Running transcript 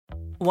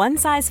One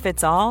size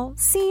fits all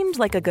seemed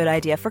like a good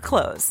idea for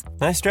clothes.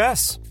 Nice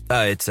dress.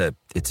 It's a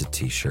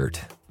t-shirt.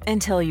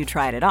 Until you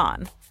tried it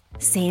on.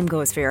 Same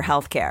goes for your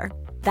healthcare.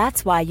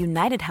 That's why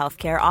United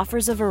Healthcare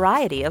offers a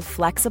variety of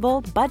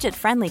flexible,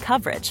 budget-friendly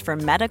coverage for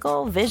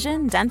medical,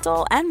 vision,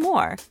 dental, and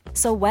more.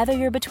 So whether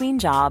you're between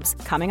jobs,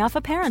 coming off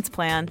a parent's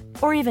plan,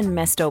 or even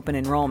missed open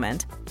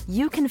enrollment,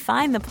 you can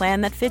find the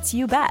plan that fits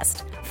you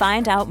best.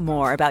 Find out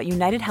more about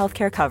United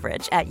Healthcare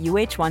coverage at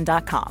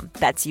uh1.com.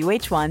 That's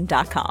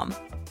uh1.com.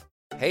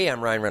 Hey,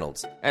 I'm Ryan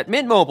Reynolds. At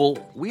Mint Mobile,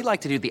 we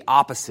like to do the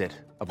opposite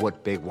of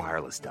what Big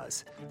Wireless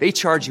does. They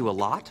charge you a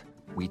lot,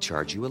 we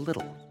charge you a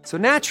little. So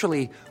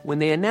naturally, when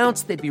they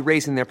announced they'd be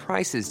raising their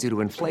prices due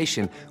to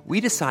inflation, we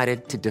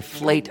decided to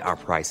deflate our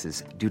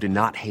prices due to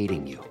not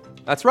hating you.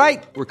 That's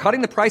right. We're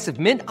cutting the price of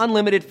Mint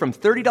Unlimited from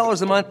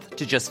 $30 a month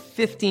to just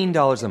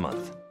 $15 a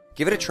month.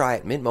 Give it a try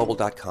at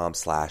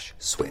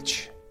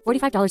mintmobile.com/switch.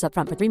 $45 up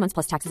front for 3 months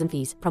plus taxes and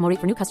fees. Promo rate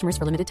for new customers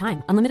for limited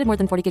time. Unlimited more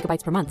than 40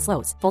 gigabytes per month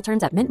slows. Full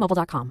terms at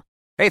mintmobile.com.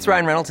 Hey, it's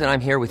Ryan Reynolds, and I'm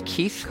here with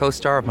Keith,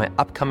 co-star of my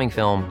upcoming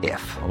film,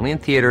 If, only in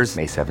theaters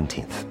May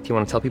 17th. Do you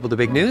want to tell people the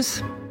big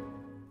news?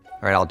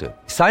 All right, I'll do it.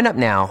 Sign up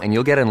now and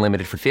you'll get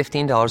unlimited for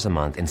 $15 a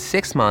month and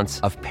 6 months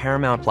of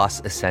Paramount Plus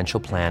Essential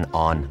Plan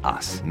on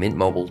us.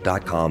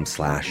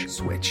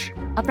 mintmobile.com/switch.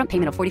 Upfront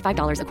payment of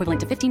 $45 equivalent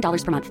to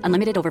 $15 per month.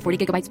 Unlimited over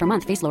 40 gigabytes per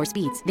month. Face lower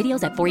speeds.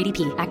 Videos at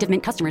 480p. Active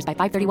Mint customers by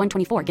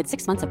 531.24 get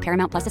 6 months of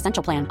Paramount Plus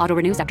Essential Plan. Auto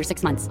renews after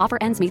 6 months. Offer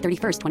ends May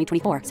 31st,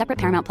 2024. Separate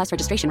Paramount Plus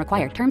registration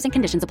required. Terms and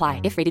conditions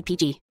apply if rated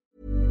PG.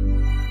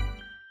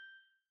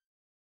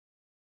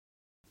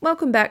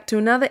 Welcome back to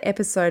another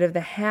episode of the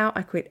How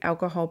I Quit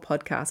Alcohol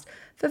podcast.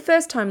 For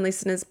first-time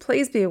listeners,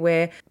 please be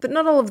aware that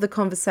not all of the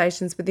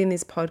conversations within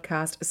this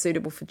podcast are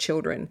suitable for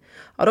children.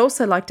 I'd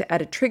also like to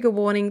add a trigger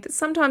warning that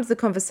sometimes the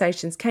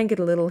conversations can get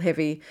a little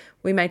heavy.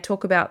 We may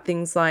talk about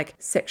things like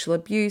sexual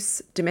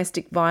abuse,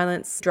 domestic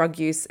violence, drug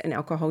use, and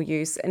alcohol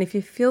use. And if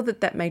you feel that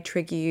that may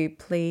trigger you,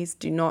 please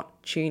do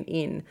not tune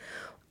in.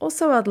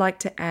 Also, I'd like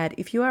to add,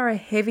 if you are a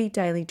heavy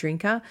daily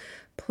drinker,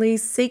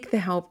 please seek the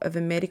help of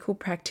a medical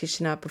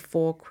practitioner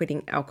before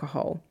quitting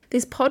alcohol.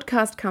 This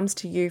podcast comes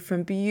to you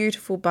from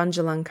beautiful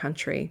Bundjalung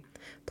country.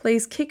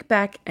 Please kick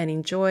back and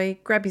enjoy,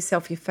 grab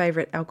yourself your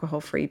favourite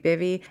alcohol-free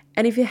bevy,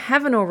 and if you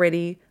haven't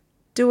already,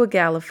 do a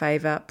gal a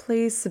favour,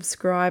 please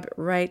subscribe,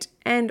 rate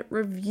and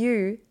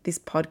review this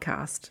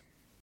podcast.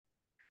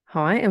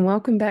 Hi and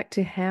welcome back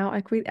to How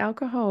I Quit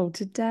Alcohol.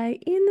 Today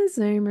in the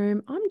Zoom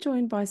room, I'm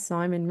joined by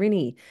Simon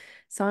Rinne.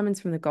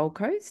 Simon's from the Gold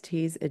Coast.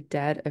 He's a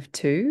dad of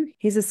 2.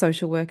 He's a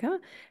social worker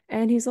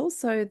and he's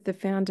also the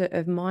founder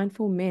of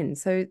Mindful Men.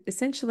 So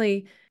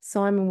essentially,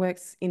 Simon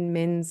works in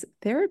men's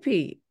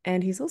therapy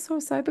and he's also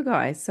a sober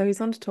guy. So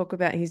he's on to talk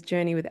about his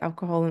journey with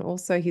alcohol and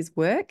also his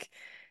work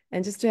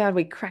and just how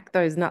we crack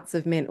those nuts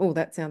of men. Oh,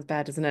 that sounds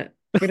bad, doesn't it?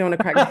 We don't want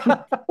to crack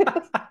them.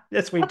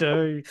 Yes, we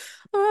do.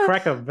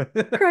 Crack them.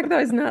 Crack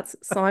those nuts.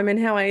 Simon,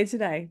 how are you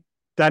today?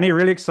 Danny,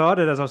 really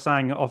excited. As I was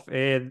saying off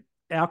air,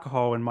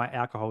 alcohol and my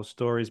alcohol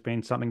story has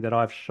been something that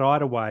I've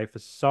shied away for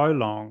so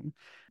long.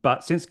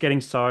 But since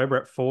getting sober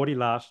at 40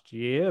 last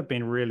year, I've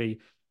been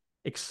really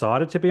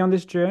excited to be on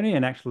this journey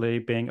and actually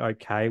being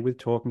okay with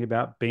talking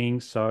about being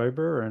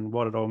sober and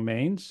what it all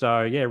means.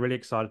 So yeah, really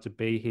excited to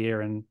be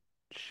here and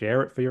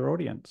share it for your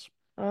audience.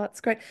 Oh,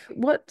 that's great.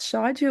 What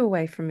shied you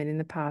away from it in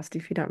the past,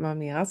 if you don't mind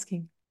me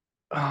asking?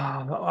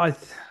 A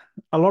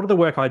lot of the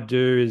work I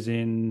do is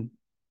in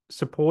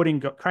supporting,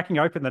 cracking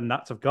open the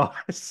nuts of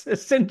guys,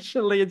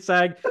 essentially, and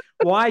saying,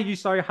 why are you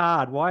so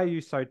hard? Why are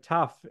you so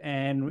tough?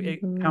 And it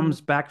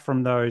comes back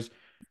from those,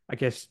 I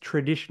guess,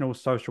 traditional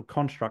social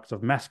constructs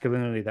of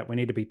masculinity that we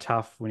need to be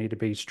tough, we need to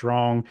be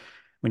strong,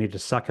 we need to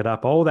suck it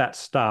up, all that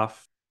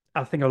stuff.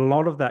 I think a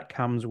lot of that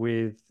comes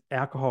with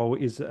alcohol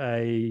is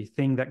a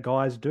thing that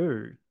guys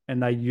do. And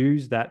they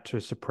use that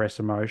to suppress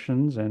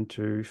emotions and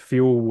to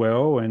feel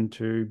well and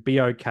to be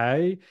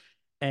okay.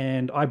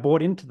 And I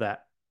bought into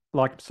that.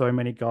 Like so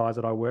many guys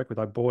that I work with,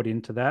 I bought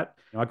into that.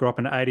 I grew up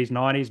in the 80s,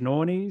 90s,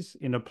 noughties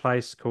in a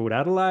place called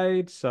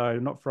Adelaide. So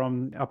not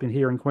from up in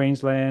here in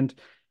Queensland.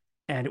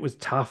 And it was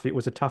tough. It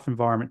was a tough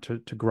environment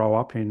to grow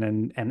up in.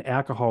 And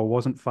alcohol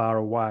wasn't far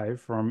away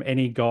from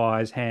any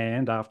guy's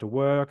hand after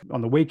work,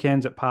 on the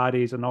weekends at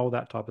parties and all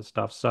that type of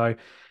stuff. So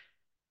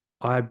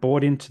I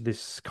bought into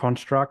this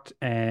construct,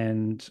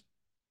 and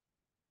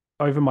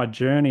over my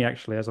journey,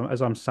 actually, as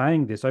I'm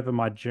saying this, over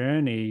my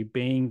journey,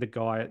 being the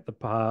guy at the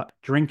bar,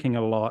 drinking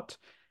a lot,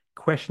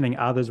 questioning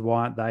others,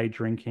 why aren't they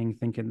drinking,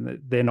 thinking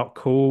that they're not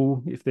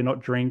cool if they're not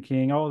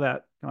drinking, all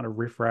that kind of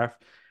riffraff.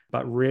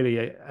 But really,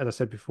 as I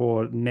said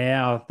before,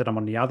 now that I'm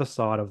on the other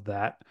side of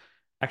that,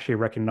 actually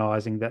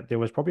recognizing that there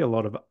was probably a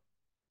lot of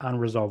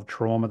unresolved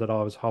trauma that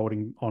I was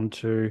holding on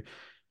to.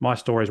 My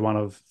story is one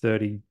of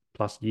 30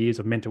 plus years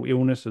of mental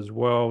illness as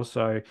well.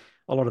 So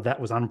a lot of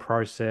that was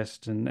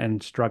unprocessed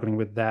and struggling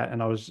with that.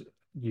 And I was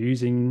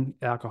using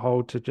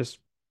alcohol to just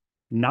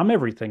numb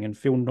everything and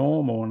feel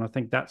normal. And I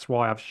think that's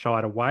why I've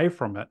shied away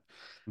from it.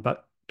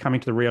 But coming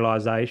to the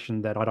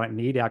realization that I don't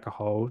need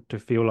alcohol to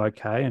feel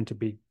okay and to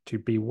be to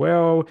be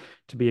well,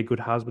 to be a good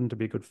husband, to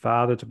be a good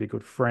father, to be a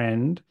good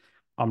friend.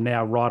 I'm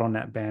now right on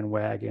that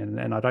bandwagon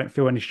and I don't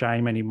feel any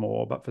shame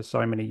anymore. But for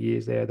so many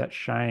years there, that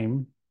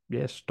shame,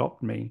 yeah,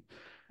 stopped me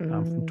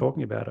from Mm.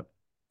 talking about it.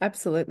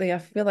 Absolutely. I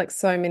feel like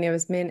so many of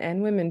us, men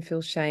and women,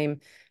 feel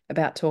shame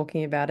about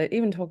talking about it,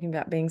 even talking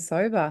about being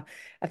sober.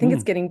 I think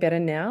it's Mm. getting better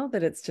now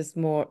that it's just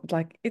more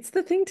like it's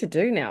the thing to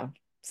do now,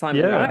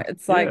 Simon, Yeah, right?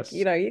 It's like, yes.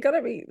 you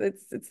gotta be,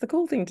 it's the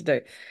cool thing to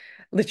do,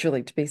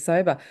 literally to be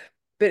sober.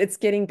 But it's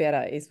getting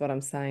better, is what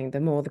I'm saying. The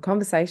more the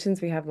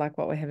conversations we have, like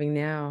what we're having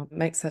now,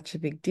 makes such a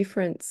big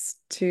difference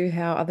to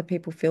how other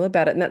people feel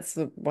about it. And that's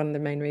one of the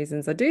main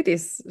reasons I do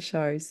this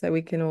show, so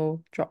we can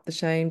all drop the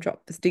shame,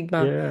 drop the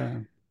stigma Yeah.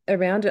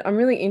 around it. I'm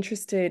really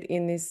interested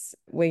in this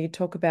where you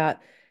talk about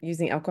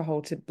using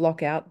alcohol to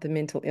block out the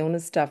mental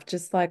illness stuff.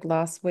 Just like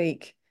last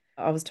week,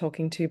 I was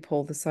talking to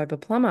Paul, the sober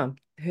plumber,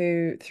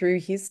 who through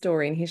his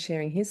story and his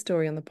sharing his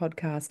story on the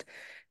podcast,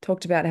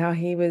 talked about how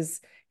he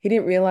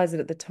didn't realize it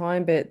at the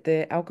time, but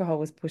the alcohol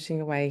was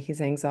pushing away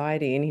his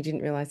anxiety and he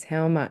didn't realize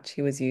how much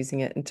he was using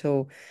it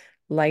until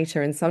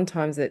later. And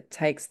sometimes it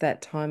takes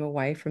that time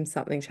away from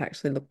something to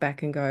actually look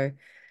back and go,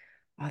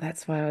 oh,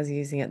 that's why I was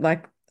using it.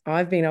 Like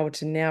I've been able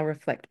to now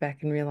reflect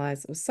back and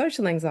realize it was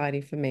social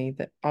anxiety for me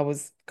that I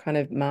was kind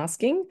of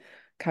masking,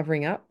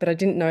 covering up, but I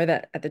didn't know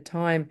that at the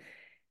time.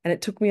 And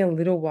it took me a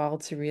little while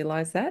to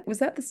realize that. Was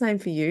that the same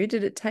for you?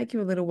 Did it take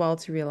you a little while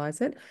to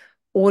realize it?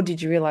 Or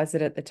did you realize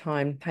it at the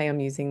time, hey, I'm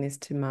using this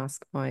to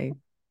mask my It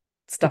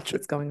stuff took,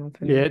 that's going on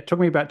for yeah, me? it took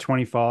me about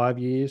 25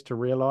 years to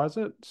realize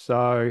it.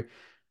 So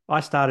I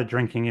started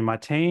drinking in my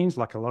teens,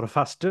 like a lot of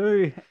us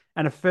do.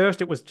 And at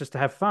first it was just to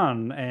have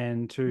fun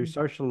and to Mm.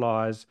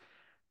 socialize.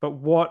 But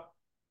what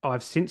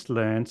I've since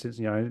learned, since,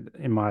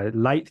 in my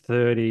late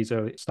 30s,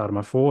 early start of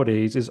my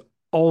 40s, is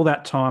all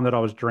that time that I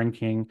was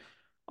drinking,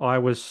 I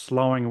was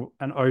slowing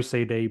an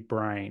OCD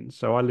brain.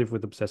 So I live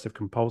with obsessive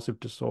compulsive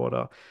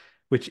disorder,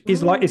 which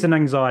is like, it's Oh. an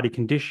anxiety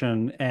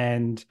condition.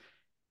 And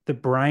the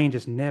brain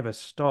just never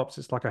stops.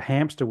 It's like a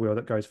hamster wheel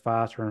that goes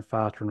faster and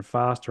faster and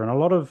faster. And a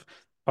lot of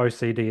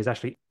OCD is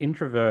actually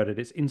introverted,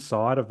 it's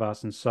inside of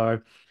us. And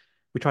so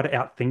we try to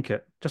outthink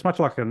it, just much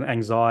like an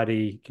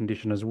anxiety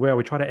condition as well.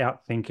 We try to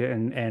outthink it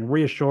and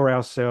reassure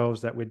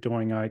ourselves that we're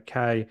doing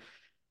okay.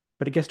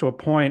 But it gets to a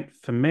point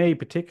for me,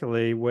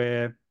 particularly,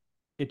 where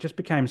it just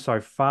became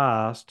so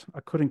fast, I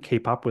couldn't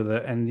keep up with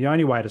it. And the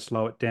only way to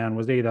slow it down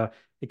was either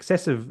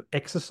excessive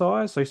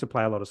exercise. So I used to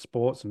play a lot of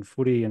sports and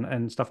footy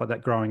and stuff like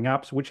that growing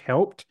up, so which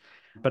helped.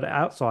 But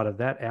outside of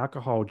that,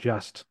 alcohol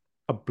just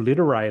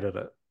obliterated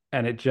it.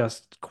 And it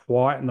just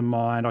quietened the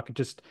mind. I could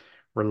just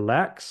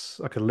relax.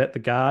 I could let the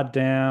guard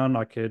down.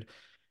 I could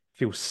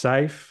feel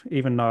safe,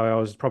 even though I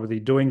was probably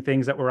doing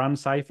things that were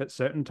unsafe at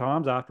certain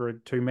times after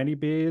too many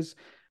beers.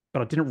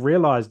 But I didn't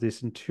realize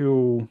this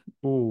until,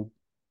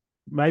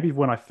 maybe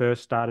when I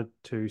first started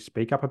to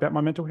speak up about my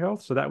mental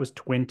health. So that was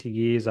 20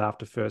 years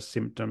after first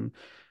symptom.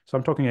 So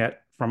I'm talking about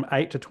from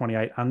 8 to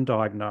 28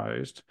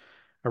 undiagnosed.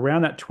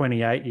 Around that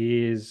 28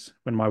 years,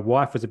 when my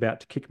wife was about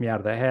to kick me out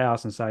of the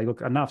house and say,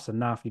 look, enough's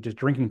enough. You're just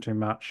drinking too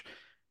much.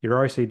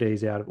 Your OCD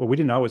is out of, well, we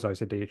didn't know it was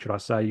OCD, should I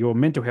say. Your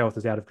mental health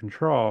is out of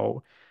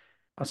control.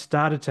 I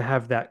started to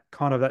have that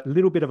kind of that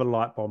little bit of a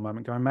light bulb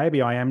moment going,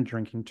 maybe I am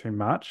drinking too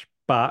much,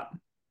 but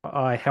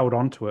I held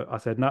on to it. I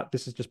said, no,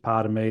 this is just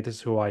part of me. This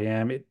is who I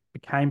am. It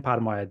became part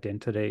of my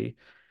identity.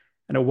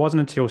 And it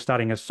wasn't until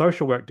studying a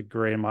social work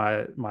degree in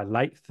my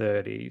late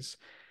 30s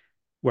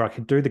where I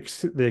could do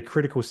the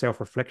critical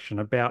self-reflection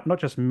about not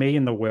just me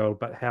in the world,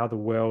 but how the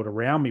world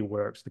around me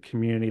works, the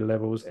community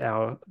levels,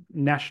 our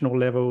national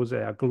levels,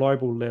 our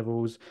global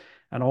levels,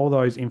 and all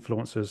those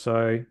influences.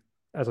 So,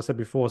 as I said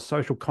before,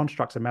 social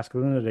constructs of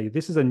masculinity.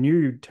 This is a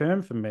new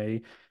term for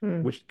me,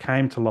 Mm. which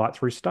came to light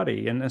through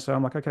study. And so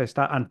I'm like, okay,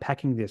 start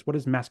unpacking this. What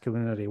is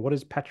masculinity? What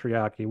is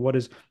patriarchy? What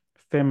is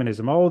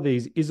feminism? All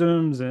these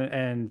isms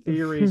and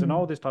theories and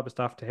all this type of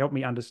stuff to help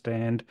me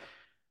understand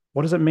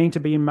what does it mean to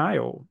be a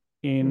male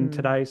in Mm.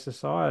 today's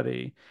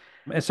society?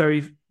 And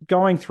so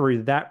going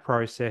through that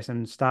process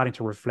and starting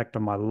to reflect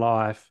on my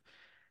life,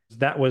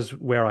 that was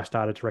where I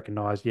started to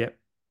recognize, yep,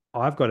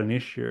 I've got an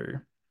issue.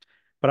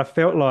 But I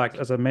felt like,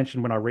 as I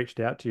mentioned when I reached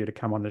out to you to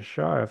come on the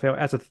show, I felt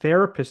as a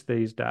therapist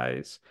these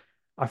days,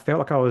 I felt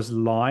like I was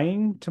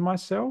lying to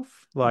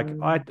myself. Like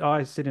Mm.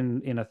 I sit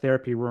in a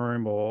therapy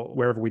room or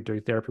wherever we do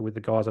therapy with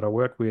the guys that I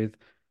work with,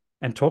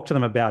 and talk to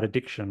them about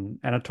addiction.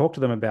 And I talk to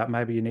them about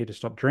maybe you need to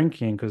stop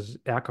drinking because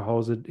alcohol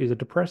is a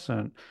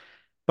depressant.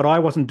 But I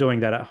wasn't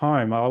doing that at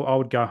home. I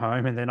would go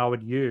home and then I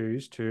would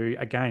use to,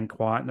 again,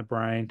 quieten the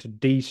brain, to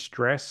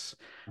de-stress,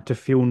 to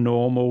feel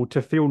normal,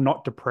 to feel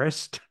not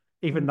depressed,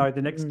 even though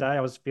the next day Mm.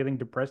 I was feeling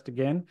depressed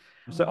again.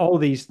 So all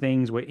these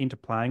things were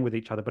interplaying with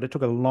each other, but it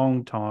took a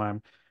long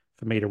time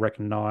for me to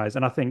recognize.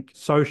 And I think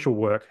social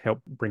work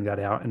helped bring that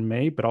out in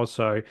me, but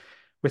also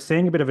we're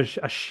seeing a bit of a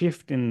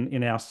shift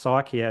in our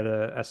psyche at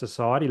a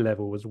society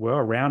level as well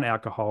around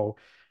alcohol,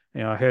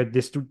 I heard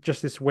this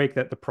just this week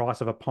that the price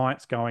of a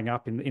pint's going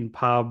up in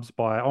pubs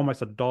by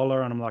almost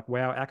 $1. And I'm like,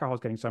 wow, alcohol's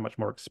getting so much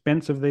more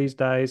expensive these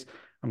days.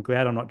 I'm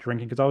glad I'm not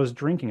drinking because I was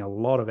drinking a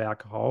lot of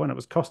alcohol and it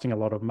was costing a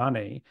lot of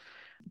money.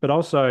 But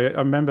also, I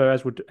remember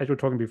as we were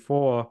talking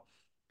before,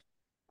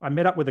 I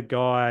met up with a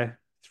guy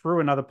through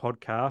another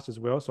podcast as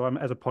well. So I'm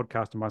as a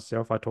podcaster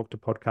myself, I talk to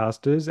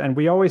podcasters, and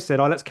we always said,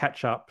 "Oh, let's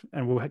catch up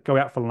and we'll go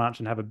out for lunch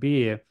and have a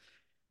beer."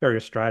 Very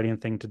Australian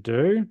thing to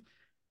do.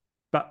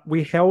 But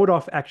we held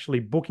off actually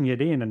booking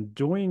it in and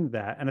doing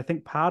that. And I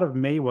think part of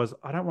me was,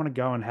 I don't want to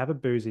go and have a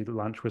boozy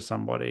lunch with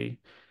somebody.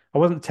 I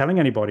wasn't telling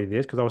anybody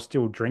this because I was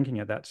still drinking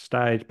at that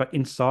stage. But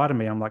inside of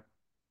me, I'm like,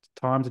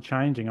 times are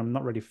changing. I'm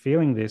not really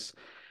feeling this.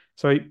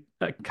 So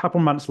a couple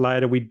months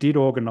later, we did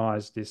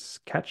organize this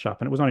catch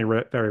up, and it was only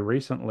very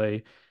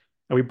recently.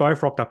 And we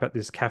both rocked up at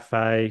this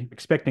cafe,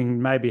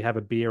 expecting maybe have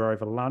a beer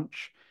over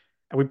lunch.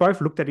 And we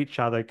both looked at each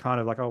other, kind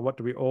of like, "Oh, what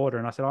do we order?"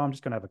 And I said, "Oh, I'm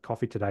just going to have a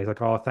coffee today." He's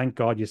like, "Oh, thank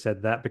God you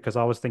said that," because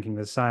I was thinking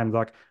the same.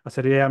 Like I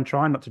said, "Yeah, I'm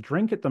trying not to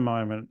drink at the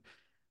moment."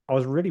 I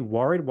was really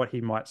worried what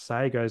he might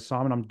say. He goes,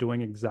 "Simon, I'm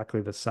doing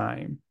exactly the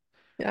same."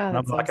 Yeah, And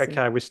I'm that's like, awesome.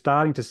 okay, we're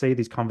starting to see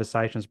these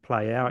conversations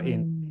play out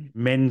in Mm.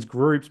 men's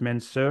groups,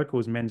 men's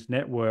circles, men's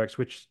networks,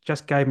 which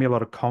just gave me a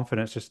lot of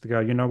confidence just to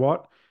go, you know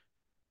what?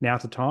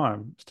 Now's the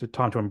time. It's the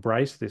time to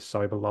embrace this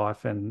sober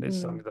life. And it's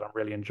Mm. something that I'm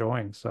really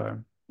enjoying. So,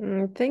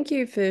 Thank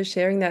you for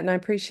sharing that. And I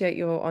appreciate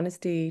your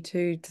honesty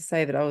too, to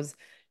say that I was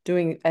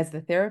doing as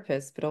the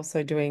therapist, but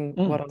also doing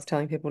what mm. I was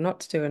telling people not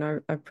to do. And I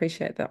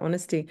appreciate that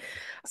honesty.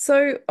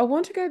 So I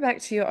want to go back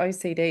to your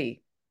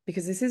OCD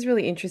because this is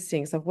really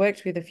interesting. So I've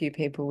worked with a few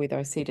people with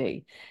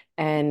OCD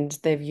and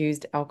they've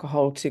used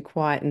alcohol to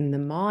quieten the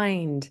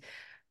mind.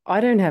 I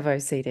don't have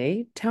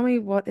OCD. Tell me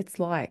what it's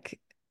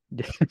like.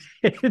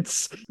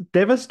 It's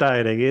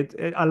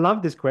devastating. I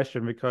love this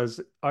question because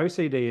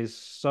OCD is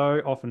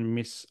so often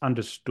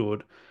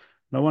misunderstood.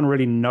 No one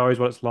really knows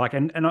what it's like.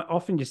 And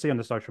often you see on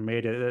the social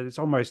media, it's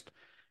almost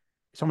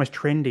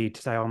trendy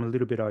to say, "Oh, I'm a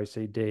little bit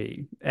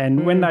OCD."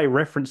 And when Mm, they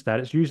reference that,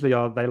 it's usually,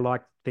 oh, they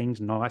like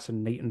things nice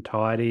and neat and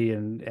tidy.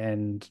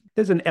 And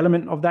there's an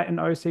element of that in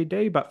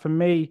OCD. But for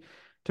me,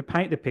 to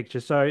paint the picture,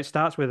 so it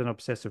starts with an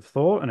obsessive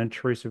thought, an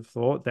intrusive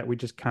thought that we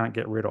just can't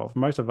get rid of.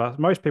 Most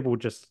people would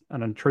just,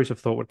 an intrusive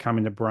thought would come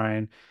in the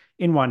brain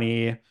in one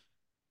ear,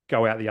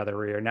 go out the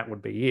other ear, and that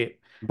would be it.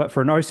 But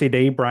for an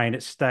OCD brain,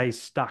 it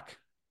stays stuck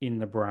in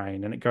the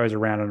brain and it goes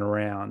around and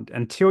around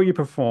until you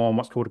perform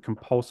what's called a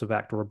compulsive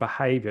act or a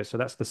behavior. So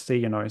that's the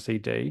C in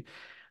OCD.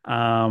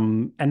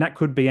 And that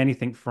could be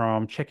anything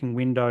from checking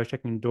windows,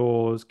 checking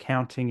doors,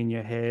 counting in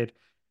your head,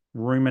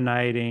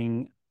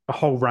 ruminating, a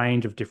whole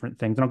range of different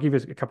things. And I'll give you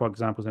a couple of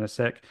examples in a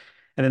sec.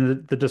 And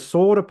then the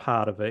disorder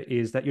part of it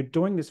is that you're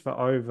doing this for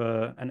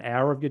over an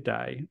hour of your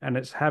day and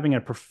it's having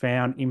a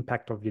profound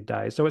impact of your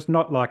day. So it's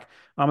not like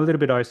I'm a little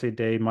bit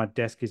OCD, my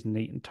desk is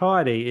neat and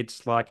tidy.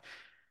 It's like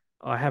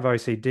I have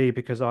OCD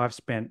because I've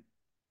spent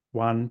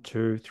 1,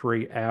 2,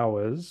 3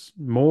 hours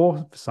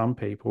more for some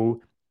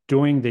people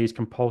doing these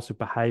compulsive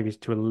behaviors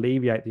to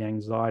alleviate the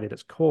anxiety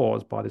that's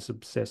caused by this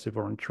obsessive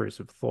or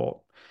intrusive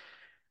thought.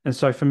 And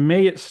so for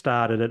me, it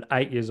started at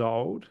 8 years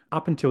old.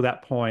 Up until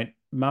that point,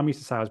 mum used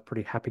to say I was a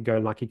pretty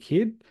happy-go-lucky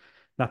kid.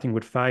 Nothing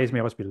would faze me.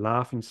 I was be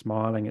laughing,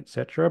 smiling,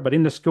 etc. But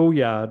in the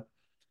schoolyard,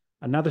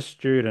 another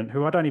student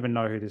who I don't even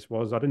know who this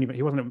was,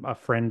 he wasn't a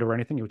friend or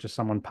anything. He was just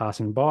someone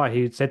passing by.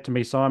 He had said to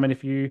me, "Simon,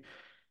 if you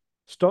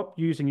stop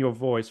using your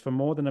voice for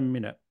more than a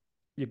minute,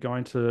 you're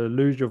going to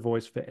lose your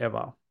voice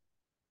forever."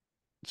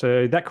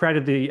 So that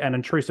created an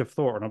intrusive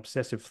thought, an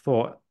obsessive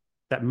thought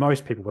that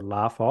most people would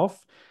laugh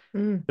off.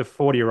 mm, The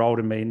 40-year-old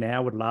in me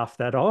now would laugh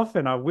that off.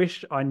 And I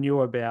wish I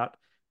knew about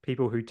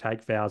people who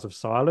take vows of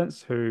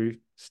silence, who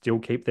still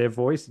keep their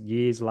voice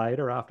years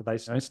later after they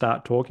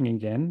start talking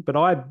again. But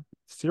I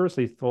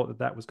seriously thought that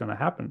that was going to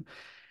happen.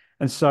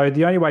 And so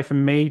the only way for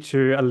me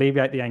to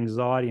alleviate the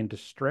anxiety and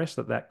distress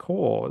that that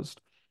caused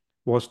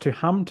was to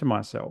hum to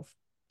myself.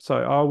 So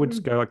I would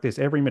just mm. go like this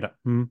every minute,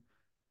 hmm,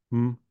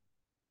 hmm,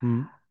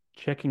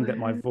 checking that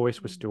my Wow.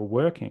 voice was still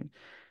working.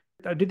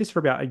 I did this for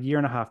about a year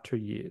and a half, 2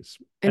 years,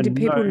 And did and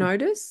people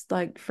notice,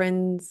 like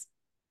friends?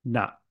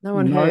 nah, No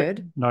one no,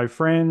 heard. no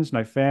friends,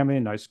 no family,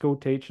 no school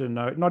teacher,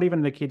 no, not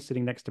even the kids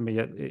sitting next to me,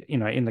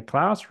 in the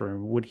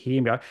classroom would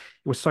hear me. It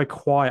was so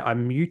quiet. I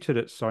muted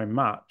it so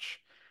much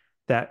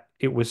that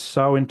it was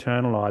so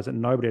internalized that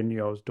nobody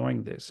knew I was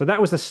doing this. So that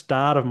was the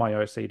start of my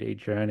OCD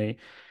journey.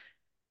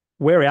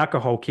 Where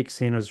alcohol kicks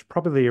in was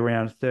probably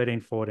around 13,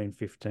 14,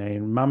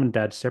 15. Mum and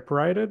dad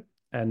separated,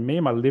 and me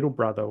and my little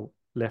brother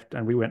left,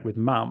 and we went with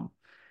mum.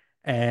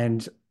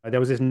 And there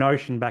was this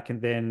notion back in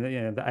then,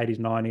 the 80s,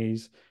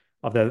 90s,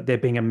 of there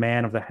being a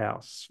man of the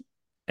house.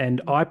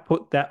 And I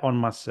put that on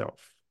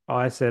myself.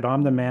 I said,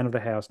 I'm the man of the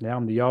house now.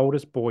 I'm the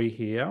oldest boy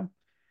here.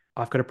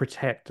 I've got to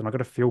protect and I've got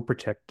to feel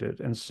protected.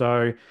 And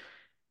so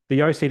the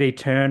OCD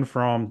turned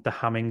from the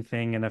humming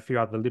thing and a few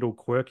other little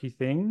quirky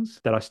things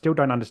that I still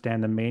don't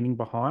understand the meaning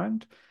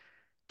behind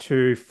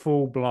to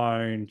full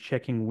blown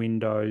checking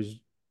windows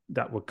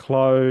that were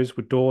closed,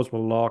 where doors were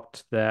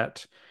locked,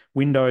 that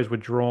windows were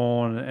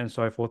drawn and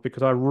so forth,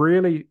 because I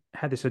really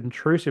had this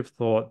intrusive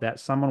thought that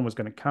someone was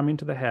going to come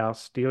into the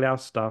house, steal our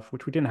stuff,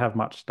 which we didn't have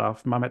much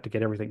stuff. Mum had to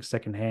get everything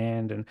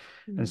secondhand and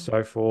Mm.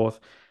 so forth.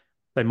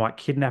 They might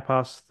kidnap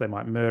us, they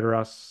might murder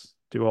us,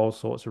 do all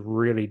sorts of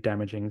really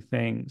damaging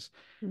things.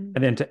 Mm.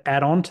 And then to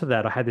add on to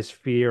that, I had this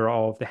fear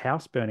of the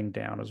house burning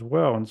down as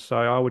well. And so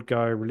I would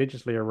go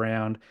religiously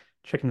around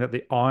checking that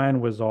the iron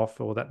was off,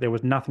 or that there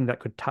was nothing that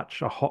could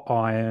touch a hot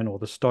iron, or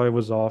the stove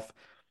was off.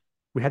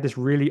 We had this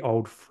really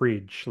old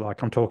fridge,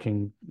 like I'm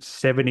talking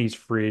 70s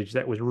fridge,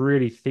 that was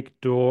really thick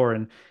door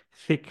and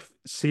thick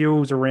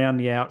seals around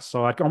the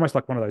outside, almost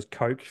like one of those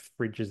Coke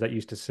fridges that you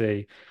used to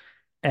see.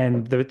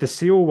 And the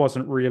seal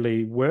wasn't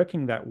really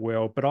working that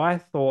well. But I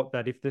thought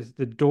that if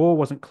the door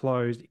wasn't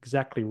closed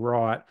exactly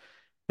right,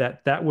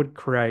 that would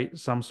create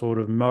some sort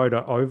of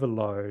motor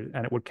overload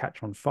and it would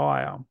catch on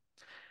fire.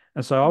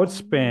 And so I would Mm.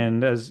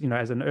 spend, as you know,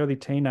 as an early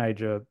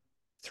teenager,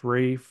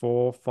 3,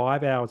 4,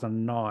 5 hours a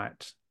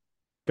night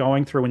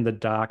going through in the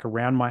dark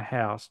around my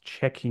house,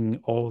 checking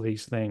all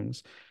these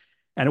things.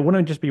 And it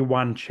wouldn't just be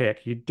one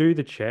check. You'd do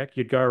the check,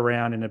 you'd go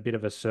around in a bit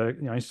of a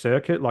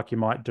circuit, like you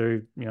might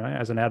do,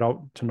 as an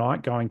adult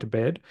tonight going to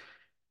bed.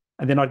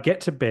 And then I'd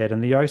get to bed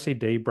and the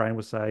OCD brain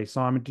would say,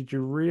 Simon, did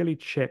you really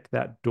check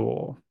that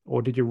door?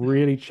 Or did you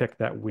really check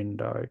that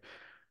window?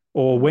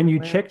 Or when Oh, you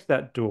wow. checked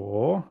that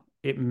door,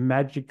 it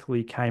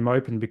magically came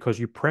open because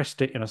you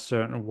pressed it in a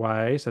certain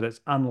way so that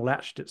it's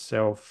unlatched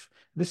itself.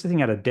 This thing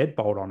had a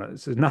deadbolt on it,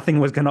 so nothing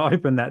was going to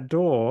open that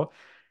door.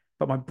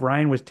 But my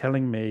brain was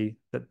telling me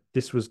that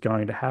this was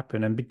going to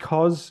happen. And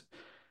because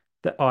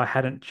that I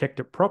hadn't checked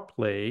it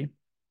properly,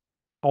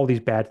 all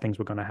these bad things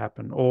were going to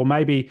happen. Or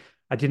maybe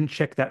I didn't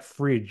check that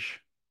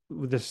fridge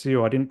with the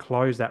seal. I didn't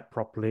close that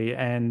properly.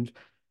 And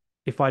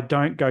if I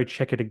don't go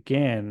check it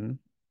again,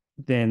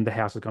 then the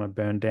house is going to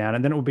burn down.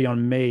 And then it will be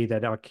on me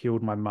that I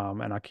killed my mum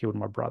and I killed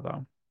my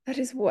brother. That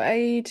is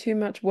way too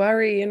much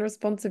worry and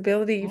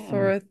responsibility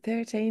for Mm, a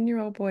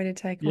 13-year-old boy to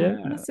take on.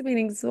 It yeah, must have been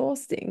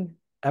exhausting.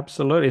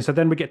 absolutely. So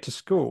then we get to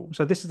school.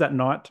 So this is at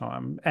night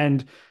time.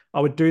 And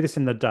I would do this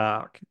in the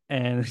dark.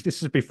 And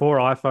this is before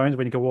iPhones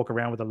when you can walk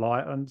around with a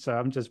light on. So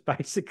I'm just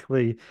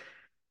basically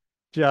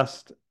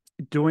just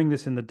doing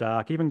this in the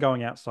dark, even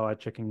going outside,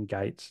 checking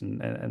gates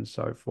and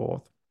so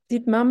forth.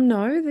 Did mum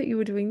know that you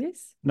were doing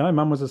this? No,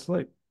 mum was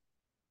asleep.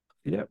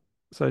 Yep.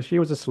 So she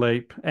was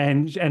asleep,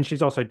 and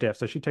she's also deaf.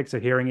 So she takes her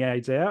hearing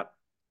aids out.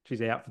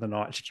 She's out for the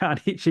night.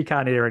 She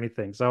can't hear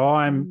anything. So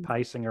I'm Mm.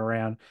 pacing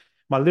around.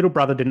 My little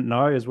brother didn't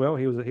know as well.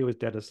 He was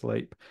dead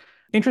asleep.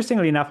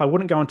 Interestingly enough, I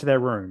wouldn't go into their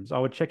rooms. I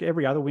would check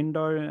every other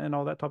window and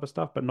all that type of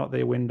stuff, but not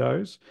their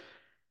windows.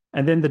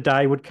 And then the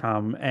day would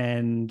come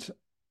and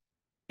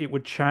it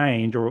would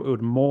change, or it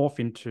would morph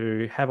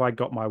into, have I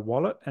got my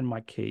wallet and my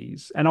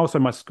keys and also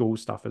my school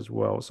stuff as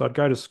well. So I'd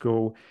go to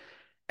school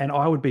and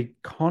I would be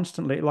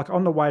constantly, like,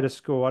 on the way to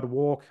school, I'd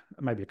walk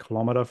maybe a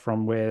kilometer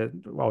from where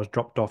I was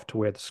dropped off to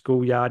where the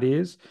schoolyard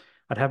is.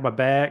 I'd have my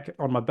bag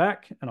on my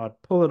back and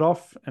I'd pull it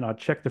off and I'd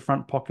check the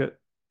front pocket.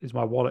 Is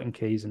my wallet and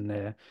keys in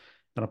there?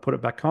 Then I put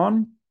it back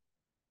on.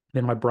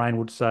 Then my brain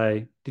would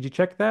say, did you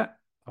check that?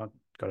 I've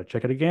got to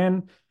check it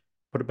again,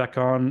 put it back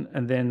on.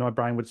 And then my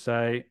brain would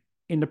say,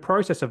 in the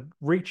process of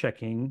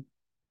rechecking,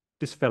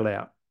 this fell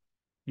out.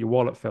 Your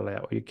wallet fell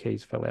out or your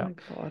keys fell Oh my out.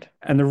 God.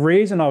 And the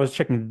reason I was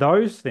checking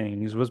those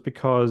things was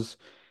because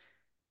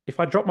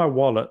if I dropped my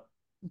wallet,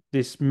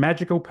 this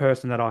magical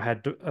person that I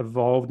had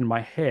evolved in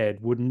my head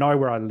would know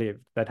where I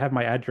lived. They'd have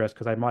my address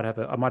because I might have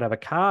a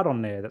card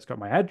on there that's got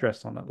my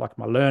address on it, like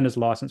my learner's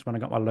license when I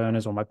got my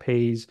learners, or my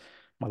P's,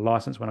 my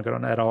license when I got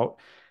an adult.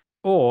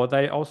 Or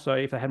they also,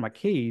 if they had my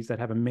keys, they'd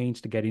have a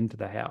means to get into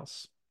the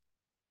house,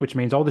 which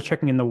means all the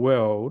checking in the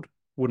world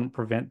wouldn't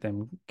prevent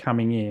them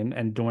coming in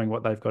and doing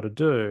what they've got to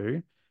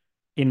do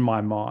in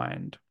my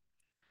mind.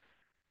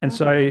 And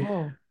so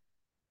Oh,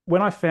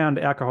 when I found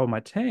alcohol in my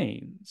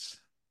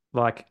teens,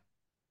 like,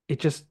 it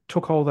just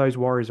took all those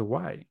worries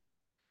away.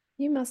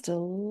 you must have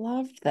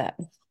loved that.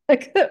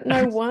 Like,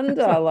 no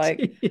wonder. I Like,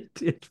 did.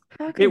 It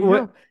fucking was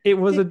hell. it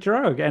was a Did,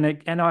 drug,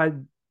 and I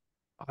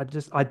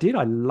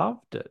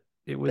loved it.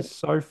 It was but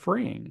so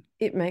freeing.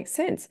 it makes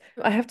sense.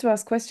 I have to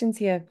ask questions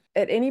here.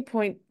 At any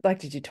point, like,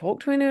 did you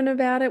talk to anyone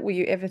about it? Were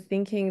you ever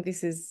thinking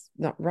this is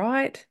not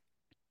right?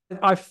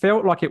 I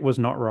felt like it was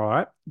not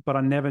right, but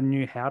I never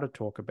knew how to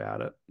talk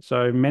about it.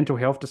 So mental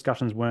health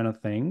discussions weren't a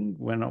thing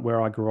where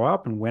I grew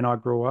up and when I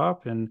grew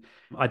up, and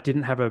I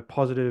didn't have a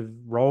positive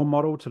role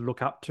model to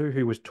look up to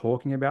who was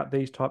talking about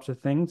these types of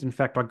things. In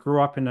fact, I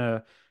grew up in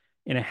a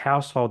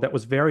household that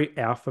was very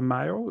alpha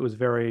male. It was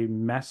very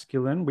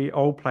masculine. We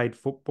all played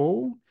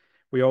football.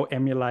 We all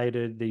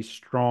emulated these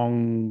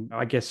strong,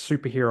 I guess,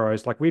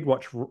 superheroes. Like, we'd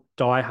watch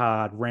Die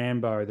Hard,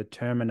 Rambo, The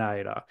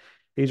Terminator.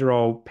 These are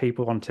all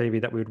people on TV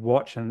that we would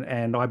watch,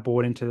 and I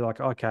bought into, like,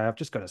 okay, I've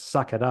just got to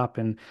suck it up,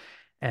 and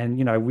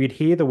we'd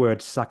hear the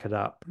word suck it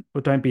up,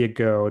 or don't be a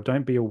girl,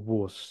 don't be a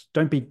wuss,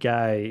 don't be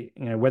gay,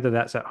 whether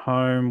that's at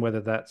home,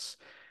 whether that's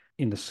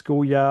in the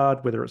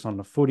schoolyard, whether it's on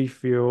the footy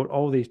field,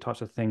 all these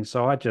types of things.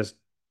 So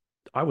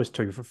I was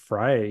too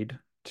afraid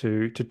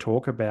to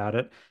talk about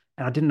it.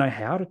 And I didn't know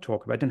how to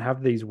talk about it. I didn't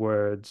have these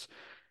words.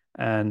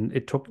 And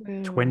it took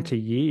Wow. 20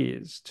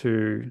 years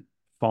to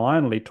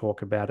finally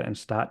talk about it and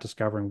start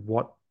discovering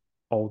what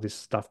all this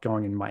stuff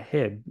going in my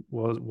head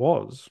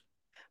was.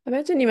 I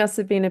imagine you must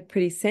have been a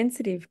pretty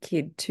sensitive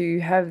kid to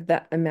have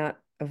that amount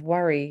of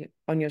worry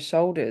on your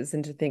shoulders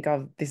and to think,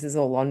 oh, this is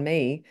all on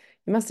me.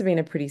 You must have been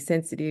a pretty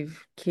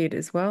sensitive kid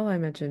as well, I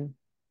imagine.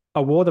 I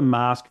wore the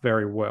mask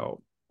very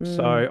well.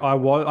 So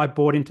Mm. I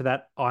bought into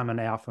that I'm an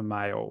alpha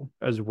male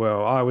as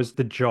well. I was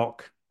the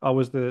jock. I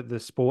was the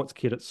sports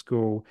kid at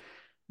school.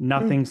 Mm.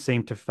 Nothing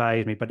seemed to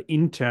phase me, but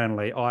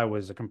internally I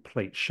was a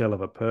complete shell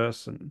of a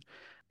person.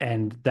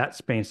 And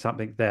that's been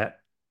something that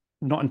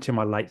not until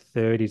my late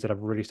 30s that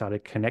I've really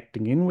started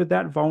connecting in with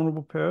that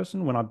vulnerable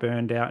person when I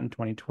burned out in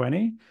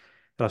 2020,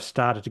 that I've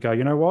started to go,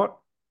 you know what?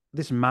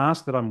 This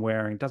mask that I'm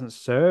wearing doesn't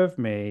serve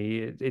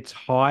me. It's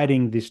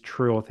hiding this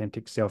true,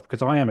 authentic self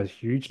because I am a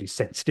hugely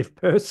sensitive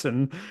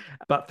person.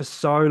 But for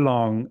so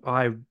long,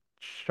 I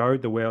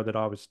showed the world that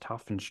I was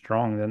tough and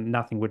strong and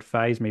nothing would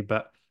phase me.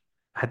 But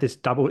I had this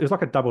double, it was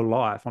like a double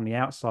life. On the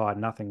outside,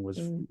 nothing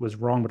Mm. was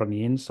wrong, but on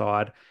the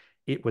inside,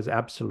 it was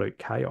absolute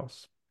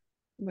chaos.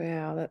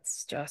 Wow,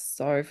 that's just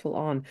so full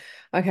on.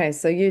 Okay,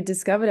 so you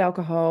discovered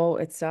alcohol.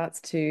 It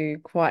starts to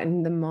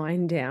quieten the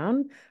mind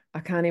down. I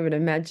can't even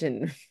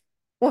imagine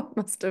what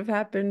must have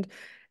happened,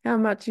 how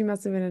much you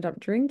must have ended up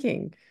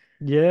drinking.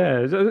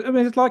 Yeah, I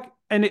mean, it's like,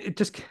 and it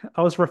just,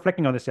 I was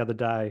reflecting on this the other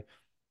day.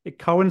 It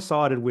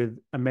coincided with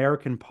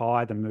American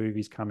Pie, the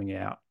movies coming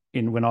out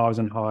in when I was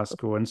in high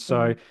school. And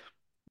so Mm.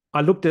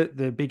 I looked at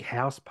the big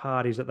house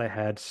parties that they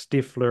had,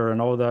 Stifler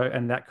and all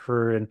and that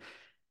crew,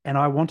 and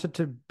I wanted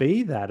to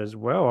be that as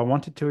well. I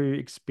wanted to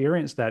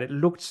experience that. It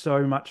looked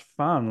so much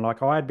fun.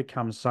 Like I had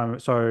become so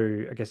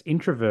I guess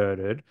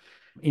introverted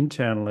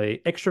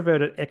internally,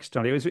 extroverted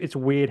externally. It's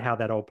weird how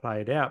that all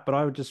played out, but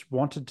I just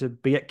wanted to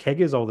be at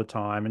keggers all the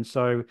time. And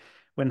so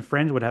when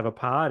friends would have a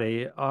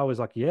party, I was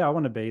like, yeah, I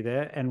want to be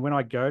there. And when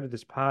I go to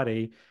this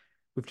party,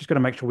 we've just got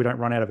to make sure we don't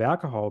run out of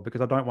alcohol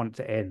because I don't want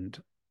it to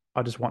end.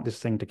 I just want this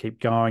thing to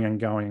keep going and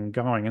going and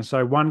going. And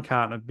so one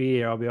carton of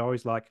beer, I'll be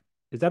always like,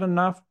 is that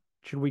enough?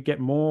 Should we get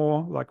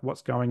more? Like,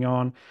 what's going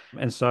on?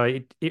 And so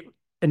it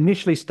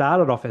initially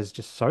started off as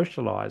just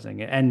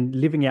socializing and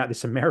living out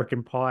this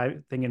American Pie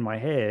thing in my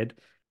head,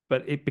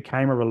 but it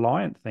became a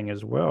reliant thing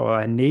as well.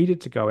 I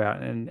needed to go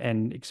out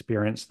and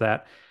experience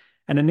that.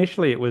 And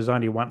initially, it was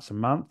only once a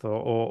month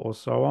or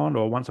so on,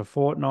 or once a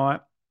fortnight.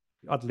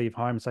 I'd leave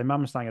home and say,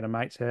 Mum, I'm staying at a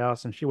mate's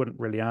house, and she wouldn't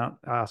really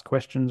ask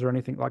questions or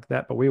anything like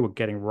that. But we were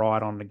getting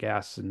right on the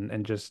gas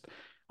and just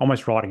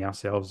almost writing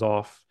ourselves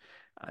off.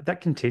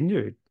 That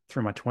continued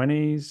through my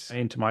 20s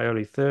into my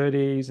early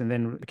 30s, and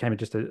then became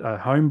just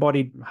a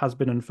homebody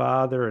husband and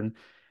father. And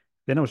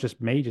then it was just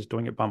me just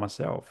doing it by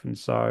myself. And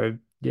so,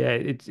 yeah,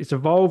 it's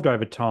evolved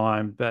over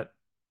time, but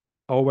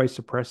always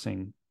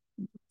suppressing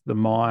the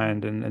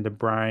mind and the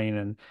brain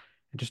and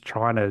just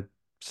trying to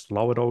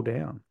slow it all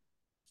down.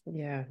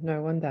 Yeah,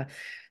 no wonder.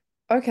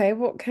 Okay,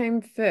 what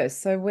came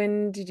first? So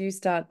when did you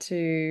start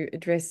to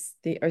address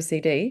the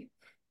OCD?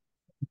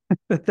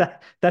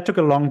 That took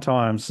a long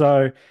time.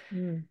 So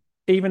Mm.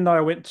 even though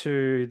I went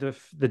to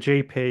the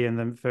GP and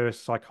the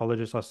first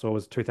psychologist I saw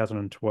was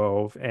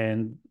 2012,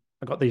 and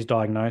I got these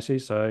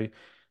diagnoses. So,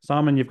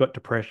 Simon, you've got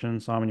depression.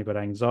 Simon, you've got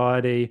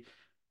anxiety.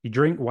 You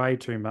drink way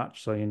too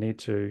much, so you need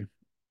to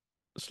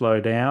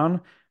slow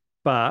down.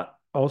 But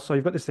also,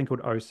 you've got this thing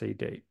called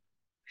OCD.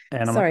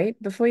 And I'm like, Sorry,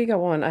 before you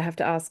go on, I have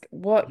to ask,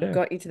 what yeah.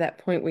 got you to that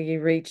point where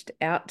you reached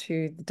out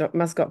to the doc?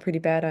 Must got pretty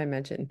bad, I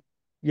imagine.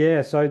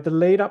 Yeah, so the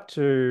lead up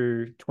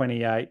to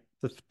 28,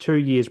 the 2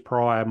 years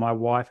prior, my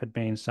wife had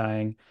been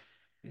saying,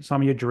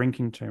 Simon, you're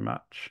drinking too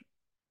much.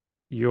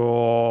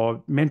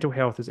 Your mental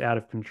health is out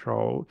of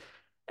control.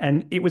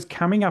 And it was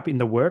coming up in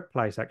the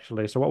workplace,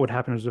 actually. So what would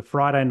happen was a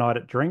Friday night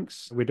at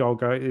drinks, we'd all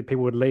go,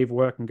 people would leave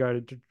work and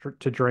go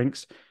to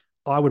drinks.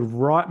 I would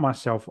write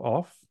myself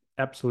off,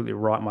 absolutely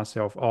write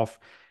myself off,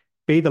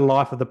 be the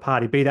life of the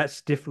party, be that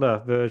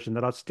Stifler version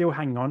that I was still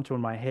hanging on to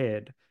in my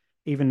head,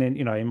 even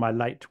in my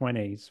late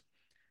 20s.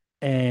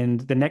 And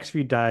the next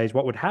few days,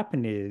 what would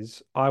happen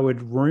is I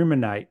would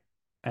ruminate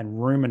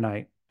and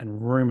ruminate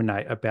and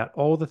ruminate about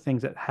all the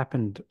things that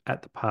happened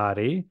at the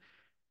party,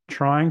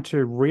 trying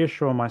to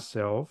reassure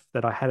myself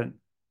that I hadn't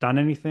done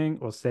anything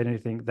or said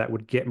anything that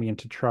would get me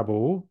into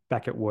trouble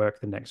back at work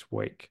the next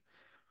week.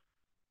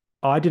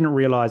 I didn't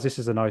realize this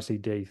is an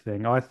OCD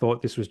thing. I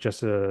thought this was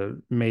just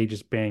me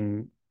just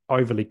being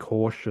overly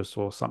cautious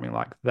or something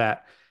like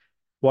that.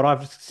 What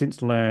I've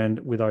since learned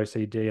with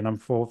OCD, and I'm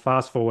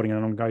fast forwarding,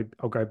 and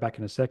I'll go back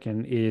in a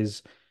second,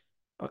 is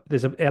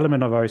there's an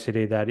element of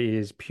OCD that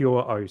is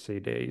pure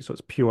OCD. So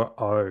it's pure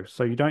O.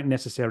 So you don't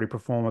necessarily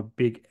perform a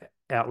big,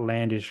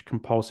 outlandish,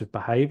 compulsive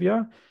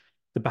behavior.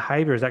 The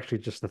behavior is actually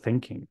just the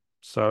thinking.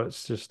 So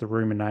it's just the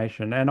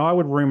rumination. And I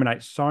would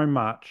ruminate so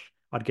much,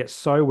 I'd get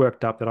so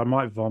worked up that I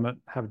might vomit,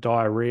 have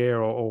diarrhea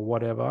or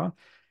whatever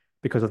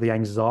because of the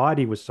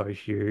anxiety was so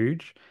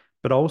huge.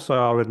 But also,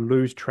 I would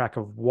lose track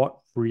of what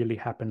really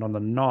happened on the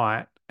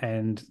night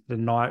and the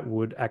night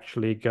would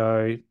actually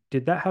go,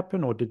 did that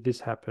happen or did this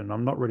happen?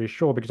 I'm not really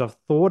sure because I've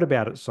thought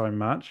about it so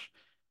much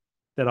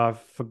that I've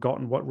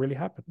forgotten what really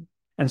happened.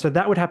 And so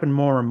that would happen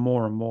more and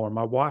more and more. And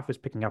my wife was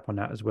picking up on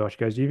that as well. She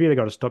goes, you've either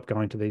got to stop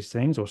going to these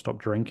things or stop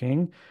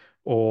drinking,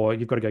 or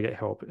you've got to go get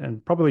help.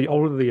 And probably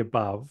all of the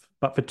above.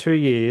 But for 2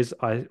 years,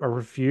 I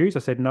refused.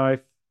 I said, no,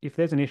 if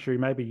there's an issue,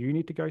 maybe you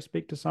need to go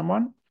speak to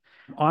someone.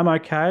 I'm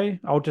okay.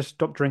 I'll just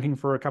stop drinking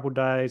for a couple of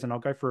days and I'll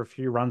go for a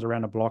few runs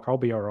around the block. I'll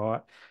be all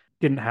right.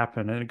 Didn't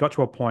happen. And it got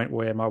to a point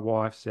where my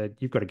wife said,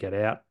 you've got to get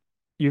out.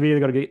 You've either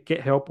got to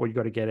get help or you've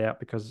got to get out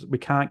because we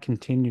can't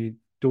continue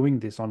doing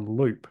this on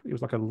loop. It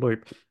was like a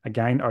loop.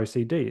 Again,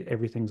 OCD,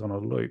 everything's on a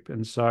loop.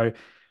 And so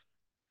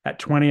at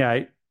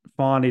 28,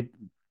 finally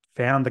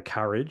found the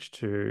courage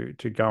to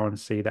go and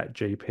see that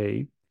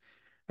GP.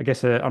 I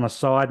guess on a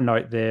side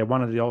note there,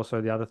 one of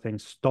the other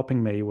things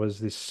stopping me was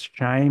this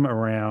shame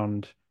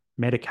around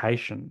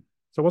medication.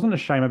 So it wasn't a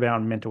shame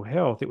about mental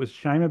health. It was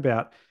shame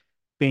about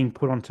being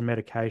put onto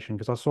medication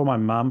because I saw my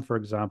mum, for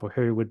example,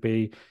 who would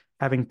be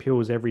having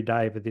pills every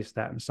day for this,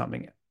 that, and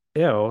something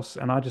else.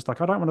 And I just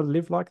like, I don't want to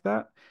live like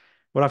that.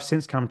 What I've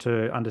since come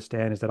to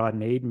understand is that I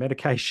need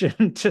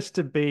medication just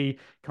to be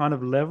kind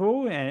of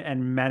level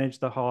and manage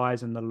the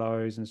highs and the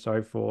lows and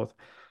so forth.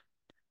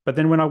 But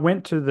then when I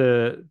went to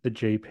the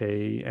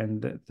GP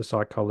and the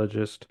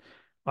psychologist,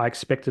 I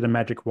expected a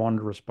magic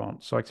wand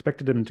response. So I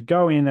expected them to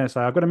go in and say,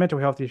 I've got a mental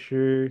health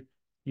issue,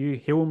 you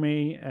heal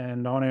me,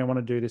 and I only want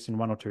to do this in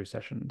 1 or 2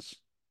 sessions.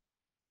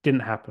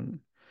 Didn't happen.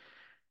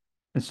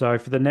 And so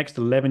for the next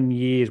 11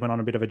 years, went on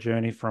a bit of a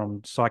journey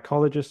from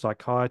psychologists,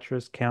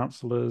 psychiatrists,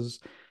 counselors,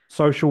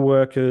 social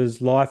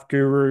workers, life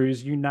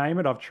gurus, you name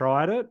it. I've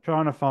tried it,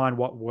 trying to find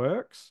what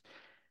works.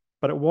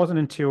 But it wasn't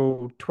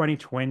until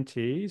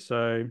 2020.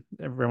 So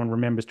everyone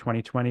remembers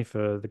 2020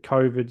 for the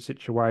COVID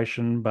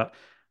situation. But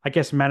I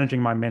guess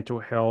managing my mental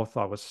health,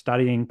 I was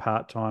studying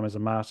part-time as a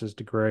master's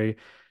degree.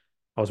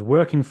 I was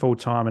working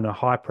full-time in a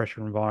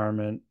high-pressure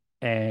environment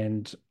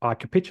and I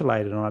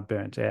capitulated and I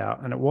burnt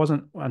out. And it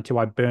wasn't until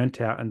I burnt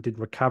out and did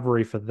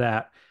recovery for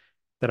that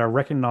that I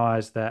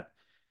recognized that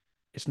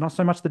it's not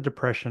so much the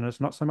depression,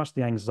 it's not so much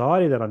the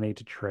anxiety that I need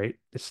to treat,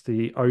 it's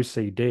the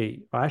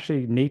OCD. I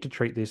actually need to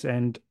treat this.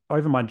 And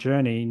over my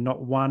journey,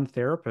 not one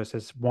therapist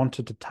has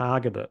wanted to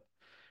target it.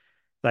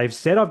 They've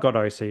said I've got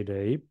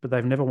OCD, but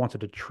they've never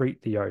wanted to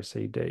treat the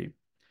OCD.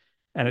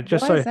 And it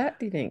just Why is so that,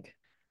 do you think?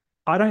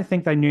 I don't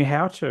think they knew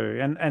how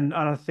to. And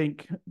I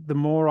think the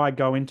more I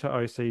go into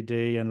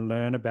OCD and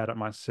learn about it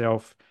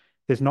myself,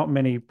 there's not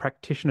many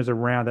practitioners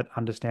around that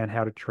understand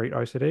how to treat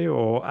OCD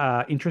or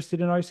are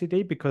interested in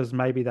OCD because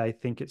maybe they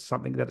think it's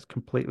something that is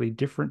completely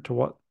different to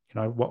what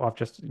I've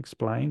just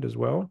explained as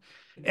well.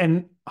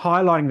 And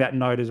highlighting that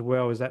note as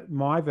well is that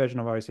my version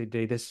of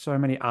OCD, there's so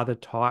many other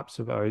types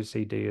of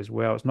OCD as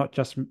well. It's not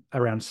just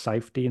around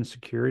safety and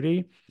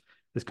security.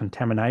 There's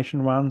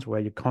contamination ones where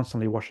you're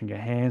constantly washing your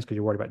hands because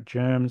you're worried about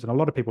germs. And a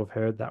lot of people have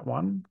heard that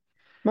one.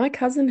 My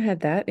cousin had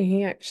that, and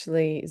he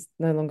actually is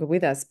no longer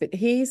with us, but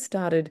he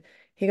got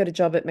a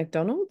job at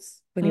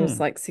McDonald's when he was Mm,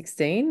 like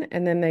 16,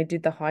 and then they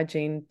did the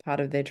hygiene part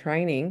of their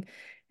training,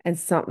 and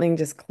something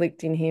just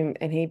clicked in him,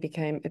 and he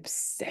became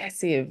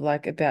obsessive,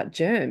 like about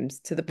germs,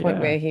 to the point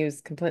yeah. where he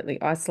was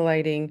completely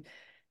isolating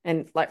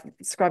and like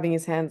scrubbing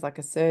his hands like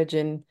a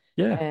surgeon.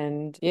 Yeah.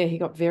 And yeah, he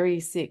got very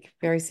sick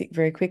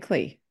very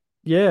quickly.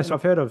 Yes,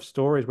 I've heard of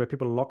stories where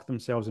people lock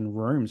themselves in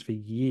rooms for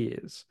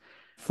years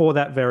for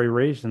that very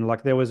reason.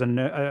 Like there was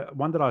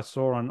one that I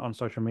saw on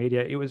social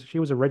media. She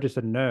was a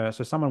registered nurse,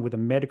 so someone with a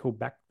medical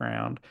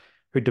background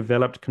who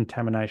developed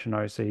contamination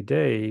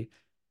OCD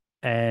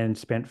and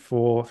spent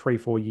 4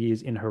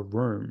 years in her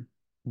room,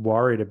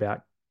 worried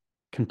about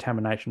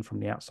contamination from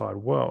the outside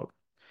world.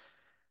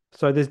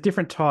 So there's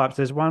different types.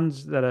 There's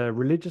ones that are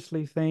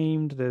religiously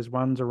themed. There's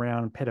ones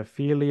around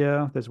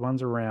pedophilia. There's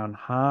ones around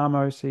harm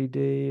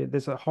OCD.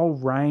 There's a whole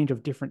range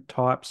of different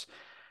types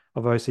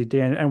of OCD.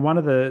 And one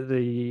of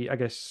I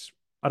guess,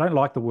 I don't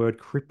like the word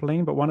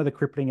crippling, but one of the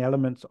crippling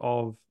elements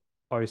of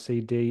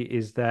OCD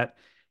is that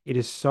it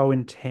is so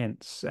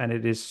intense and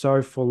it is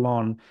so full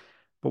on.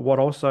 But what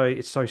also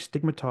it's so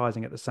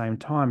stigmatizing at the same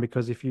time,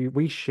 because if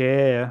we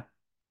share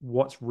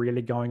what's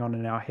really going on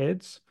in our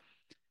heads,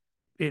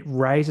 it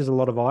raises a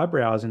lot of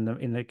eyebrows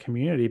in the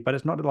community. But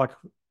it's not like,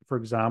 for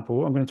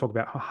example, I'm going to talk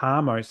about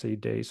harm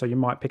OCD. So you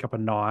might pick up a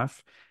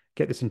knife,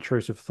 get this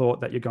intrusive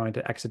thought that you're going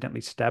to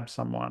accidentally stab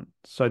someone.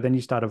 So then you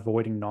start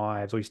avoiding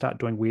knives, or you start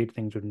doing weird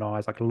things with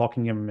knives, like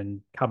locking them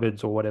in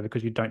cupboards or whatever,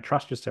 because you don't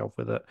trust yourself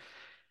with it.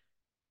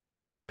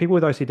 People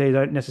with OCD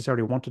don't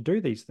necessarily want to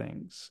do these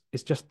things.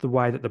 It's just the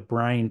way that the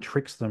brain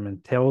tricks them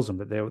and tells them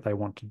that they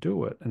want to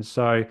do it. And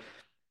so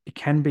it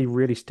can be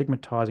really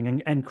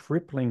stigmatizing and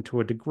crippling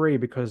to a degree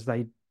because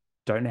they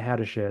don't know how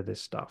to share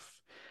this stuff.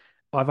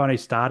 I've only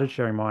started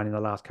sharing mine in the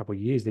last couple of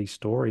years, these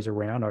stories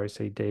around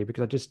OCD,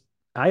 because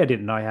I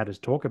didn't know how to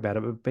talk about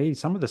it, but B,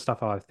 some of the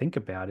stuff I think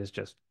about is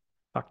just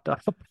fucked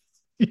up.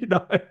 You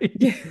know,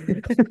 Yeah.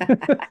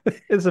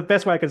 it's the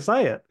best way I can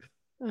say it.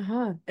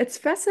 It's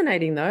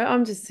fascinating though.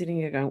 I'm just sitting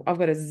here going, I've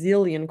got a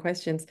zillion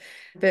questions,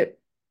 but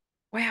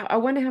Wow. I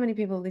wonder how many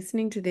people are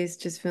listening to this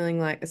just feeling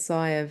like a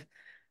sigh of,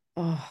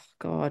 oh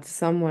God,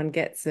 someone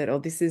gets it, or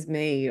this is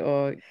me,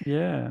 or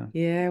Yeah.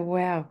 yeah,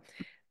 wow.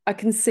 I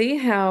can see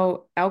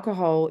how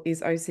alcohol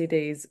is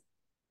OCD's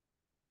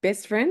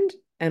best friend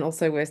and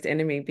also worst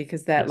enemy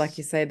because that, like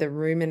you Yes. say, the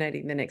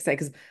ruminating the next day.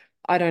 Because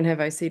I don't have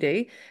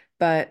OCD,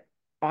 but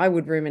I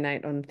would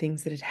ruminate on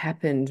things that had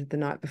happened the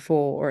night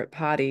before or at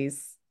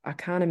parties. I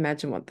can't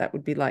imagine what that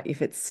would be like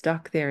if it's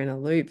stuck there in a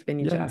loop and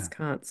you Yeah. just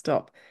can't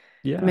stop.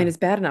 I mean, Yeah. it's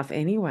bad enough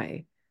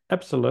anyway.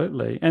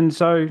 Absolutely. And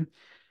so,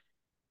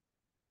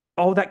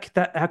 oh,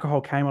 that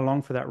alcohol came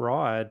along for that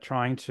ride,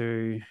 trying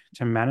to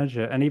manage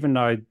it. And even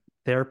though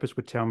therapists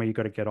would tell me you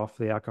got to get off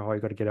the alcohol,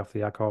 you got to get off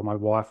the alcohol, my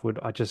wife would,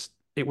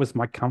 it was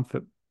my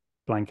comfort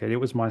blanket. It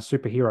was my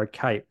superhero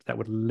cape that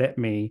would let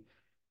me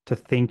to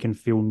think and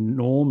feel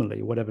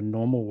normally, whatever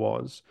normal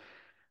was.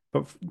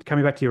 But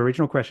coming back to your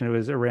original question, it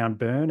was around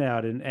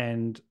burnout,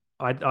 and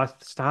I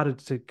started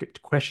to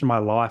question my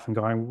life and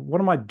going, what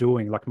am I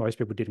doing? Like most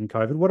people did in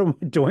COVID, what am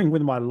I doing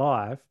with my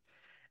life?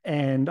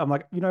 And I'm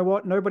like, you know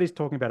what? Nobody's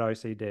talking about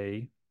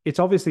OCD. It's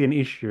obviously an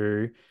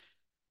issue.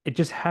 It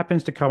just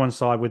happens to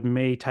coincide with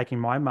me taking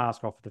my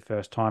mask off for the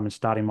first time and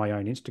starting my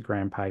own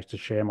Instagram page to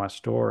share my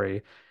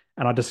story.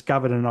 And I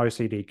discovered an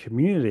OCD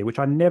community, which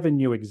I never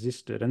knew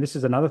existed. And this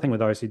is another thing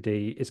with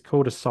OCD, it's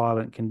called a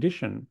silent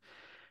condition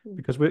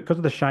because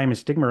of the shame and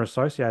stigma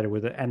associated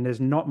with it. And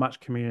there's not much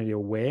community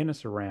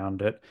awareness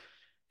around it.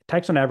 It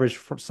takes on average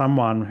from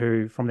someone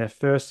who, from their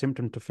first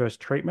symptom to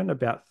first treatment,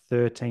 about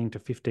 13 to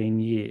 15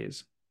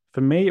 years. For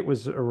me, it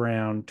was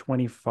around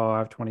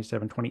 25,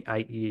 27,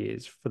 28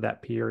 years for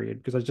that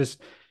period because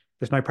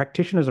there's no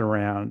practitioners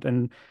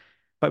around.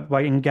 But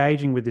by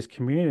engaging with this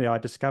community, I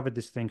discovered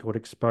this thing called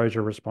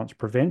exposure response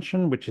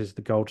prevention, which is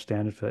the gold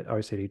standard for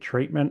OCD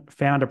treatment.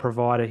 Found a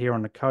provider here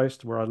on the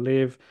coast where I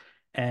live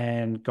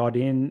and got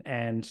in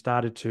and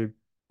started to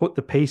put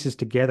the pieces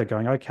together,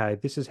 going, okay,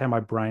 this is how my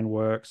brain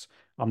works.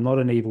 I'm not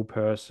an evil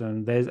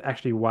person. There's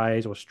actually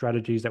ways or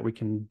strategies that we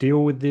can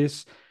deal with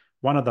this.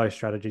 One of those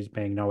strategies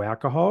being no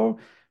alcohol,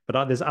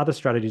 but there's other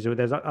strategies,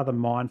 there's other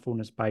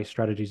mindfulness-based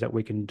strategies that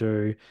we can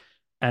do.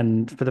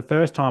 And for the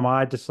first time,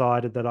 I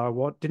decided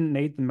that didn't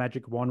need the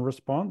magic wand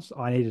response.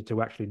 I needed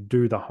to actually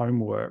do the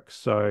homework.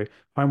 So,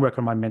 homework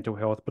on my mental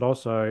health, but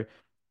also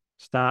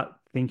start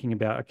thinking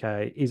about,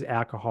 okay, is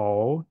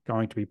alcohol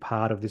going to be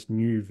part of this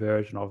new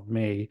version of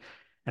me?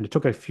 And it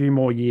took a few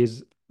more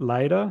years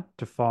later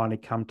to finally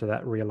come to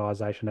that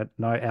realization that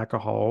no,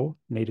 alcohol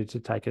needed to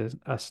take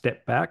a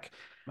step back.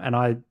 And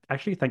I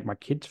actually thank my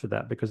kids for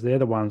that because they're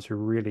the ones who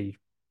really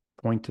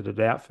pointed it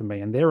out for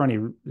me. And they're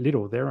only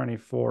little, they're only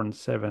 4 and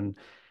 7.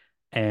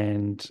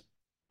 And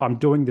I'm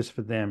doing this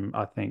for them,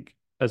 I think,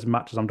 as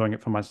much as I'm doing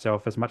it for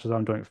myself, as much as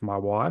I'm doing it for my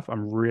wife,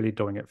 I'm really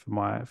doing it for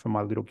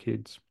my little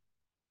kids.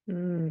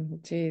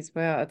 Geez,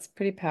 wow, it's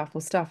pretty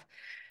powerful stuff.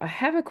 I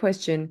have a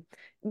question.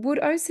 Would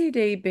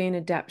OCD be an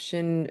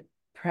adaptation,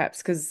 perhaps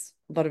because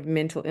a lot of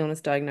mental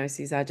illness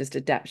diagnoses are just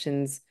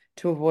adaptations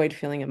to avoid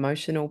feeling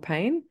emotional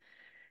pain?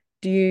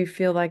 Do you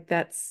feel like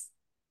that's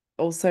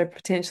also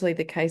potentially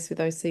the case with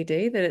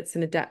OCD, that it's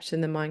an adaptation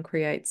the mind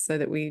creates so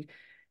that we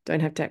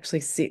don't have to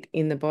actually sit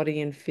in the body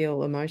and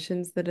feel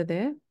emotions that are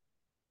there?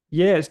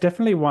 Yeah, it's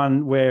definitely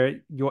one where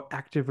you're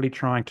actively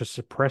trying to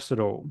suppress it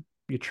all.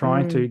 You're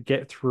trying to Mm.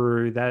 get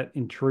through that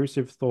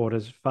intrusive thought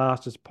as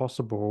fast as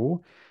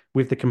possible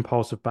with the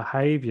compulsive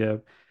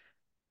behavior.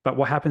 But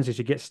what happens is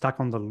you get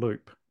stuck on the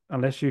loop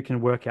unless you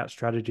can work out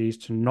strategies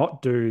to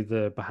not do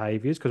the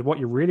behaviors. Because what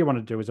you really want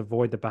to do is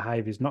avoid the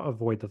behaviors, not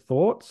avoid the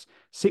thoughts.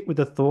 Sit with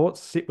the thoughts,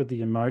 sit with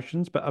the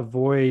emotions, but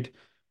avoid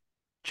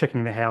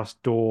checking the house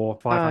door Uh,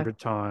 500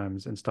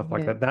 times and stuff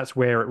like yeah. that. That's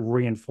where it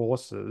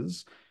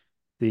reinforces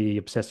the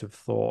obsessive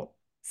thought.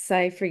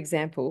 Say, for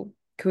example,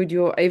 could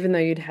your, even though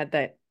you'd had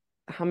that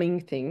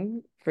humming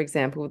thing, for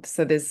example,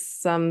 so there's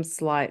some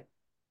slight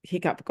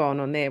hiccup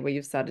going on there where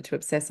you've started to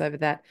obsess over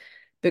that,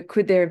 but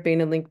could there have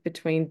been a link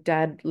between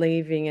dad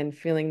leaving and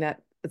feeling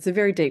that it's a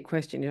very deep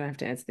question. You don't have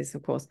to answer this,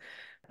 of course.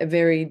 A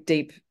very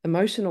deep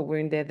emotional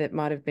wound there that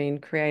might have been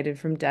created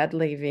from dad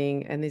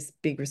leaving and this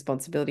big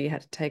responsibility you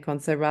had to take on.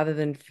 So rather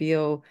than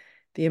feel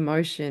the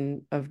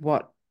emotion of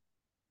what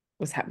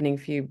was happening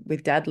for you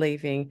with dad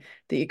leaving,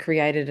 that you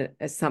created it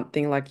as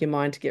something like your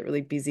mind to get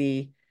really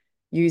busy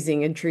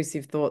using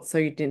intrusive thoughts so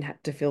you didn't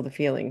have to feel the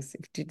feelings.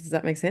 Does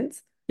that make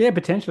sense? Yeah,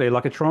 potentially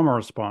like a trauma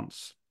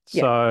response.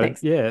 Yeah, So,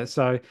 thanks. yeah,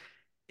 so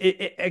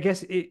I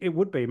guess it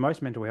would be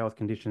most mental health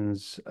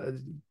conditions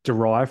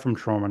derive from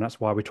trauma, and that's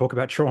why we talk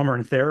about trauma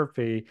in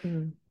therapy.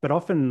 Mm. But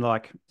often,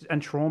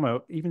 and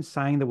trauma, even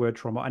saying the word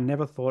trauma, I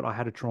never thought I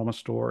had a trauma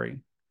story.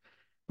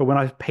 But when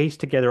I pieced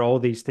together all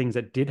these things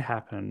that did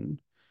happen,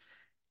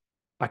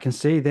 I can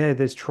see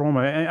there's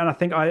trauma. And I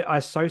think I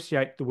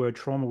associate the word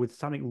trauma with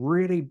something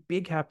really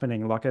big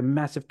happening, like a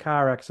massive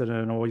car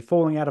accident or you're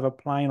falling out of a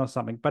plane or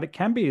something. But it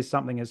can be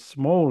something as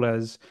small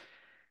as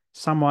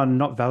someone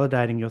not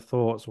validating your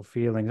thoughts or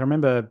feelings. I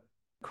remember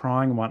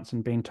crying once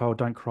and being told,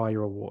 "Don't cry,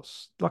 you're a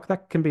wuss." Like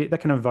that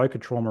can evoke a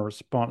trauma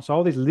response. So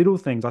all these little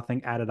things I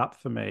think added up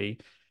for me.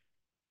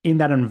 in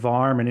that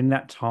environment, in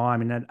that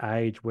time, in that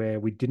age where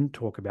we didn't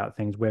talk about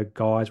things, where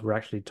guys were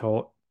actually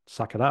taught,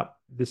 suck it up.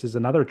 This is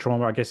another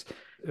trauma, I guess,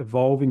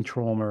 evolving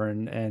trauma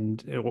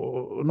and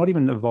or not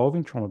even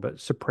evolving trauma, but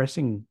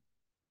suppressing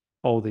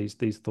all these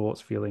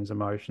thoughts, feelings,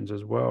 emotions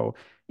as well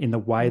in the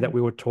way that Mm.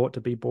 we were taught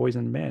to be boys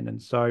and men. And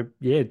so,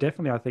 yeah,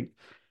 definitely, I think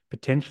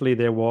potentially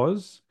there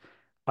was.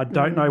 I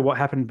don't know Mm. what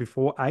happened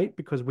before 8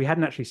 because we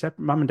hadn't actually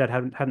mum and dad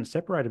hadn't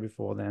separated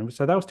before then.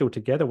 So they were still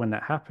together when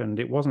that happened.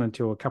 It wasn't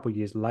until a couple of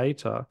years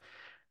later.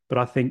 But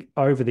I think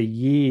over the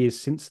years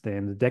since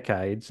then, the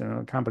decades, and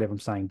I can't believe I'm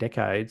saying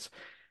decades,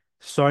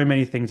 so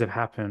many things have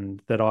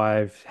happened that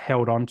I've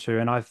held on to.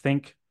 And I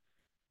think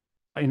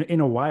in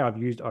a way, I've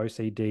used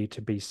OCD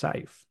to be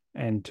safe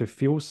and to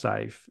feel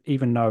safe,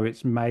 even though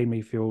it's made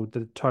me feel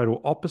the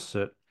total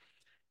opposite.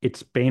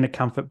 It's been a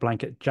comfort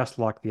blanket, just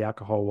like the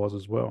alcohol was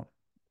as well.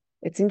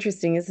 It's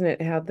interesting, isn't it,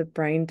 how the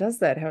brain does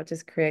that, how it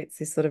just creates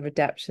this sort of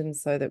adaptation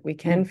so that we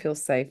can Mm, feel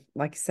safe,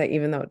 like you say,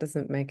 even though it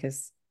doesn't make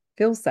us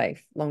feel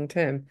safe long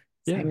term,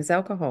 yeah, same as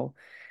alcohol.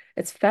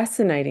 It's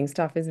fascinating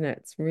stuff, isn't it?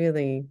 It's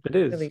really, it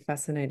is. really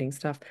fascinating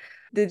stuff.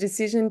 The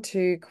decision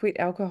to quit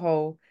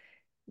alcohol,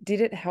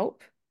 did it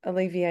help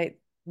alleviate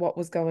what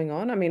was going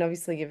on? I mean,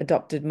 obviously, you've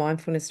adopted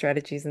mindfulness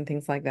strategies and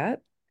things like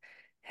that.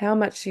 How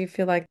much do you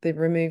feel like the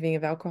removing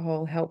of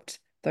alcohol helped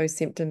those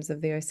symptoms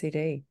of the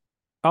OCD?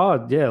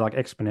 Oh, yeah, like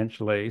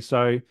exponentially.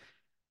 So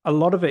a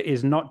lot of it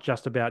is not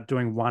just about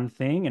doing one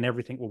thing and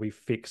everything will be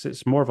fixed.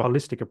 It's more of a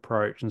holistic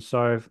approach. And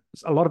so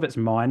a lot of it's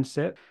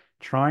mindset,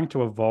 trying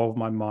to evolve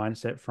my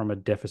mindset from a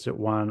deficit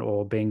one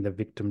or being the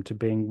victim to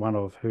being one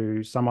of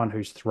someone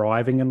who's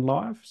thriving in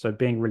life. So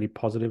being really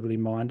positively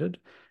minded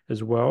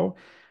as well.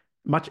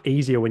 Much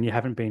easier when you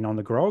haven't been on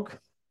the grog.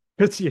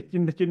 Because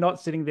you're not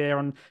sitting there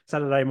on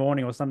Saturday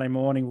morning or Sunday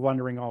morning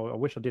wondering, oh, I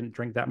wish I didn't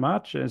drink that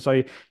much. And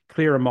so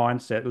clear a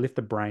mindset, lift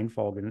the brain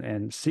fog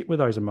and sit with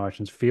those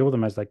emotions, feel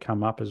them as they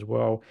come up as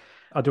well.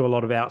 I do a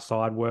lot of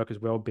outside work as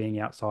well, being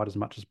outside as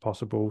much as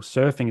possible.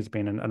 Surfing has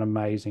been an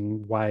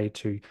amazing way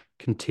to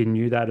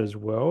continue that as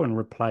well and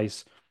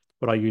replace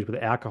what I use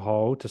with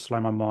alcohol to slow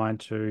my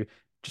mind to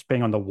just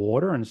being on the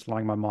water and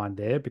slowing my mind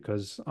there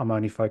because I'm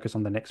only focused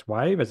on the next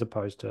wave as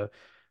opposed to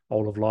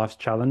all of life's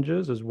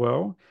challenges as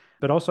well.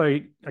 But also,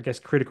 I guess,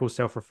 critical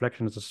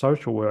self-reflection as a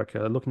social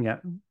worker, looking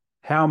at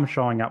how I'm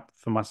showing up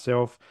for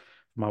myself,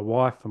 for my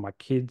wife, for my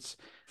kids,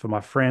 for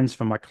my friends,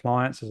 for my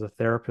clients as a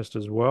therapist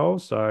as well.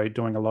 So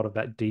doing a lot of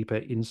that deeper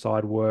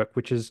inside work,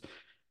 which has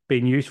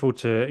been useful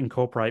to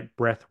incorporate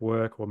breath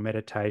work or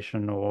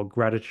meditation or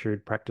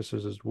gratitude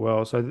practices as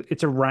well. So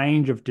it's a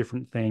range of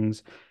different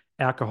things.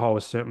 Alcohol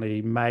has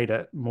certainly made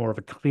it more of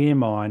a clear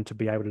mind to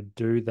be able to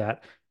do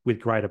that with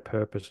greater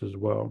purpose as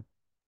well.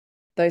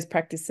 Those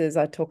practices,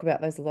 I talk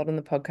about those a lot on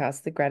the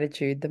podcast, the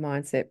gratitude, the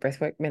mindset,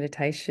 breathwork,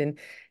 meditation.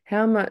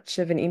 How much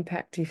of an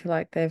impact do you feel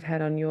like they've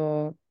had on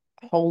your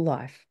whole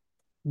life?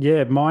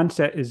 Yeah,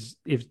 mindset is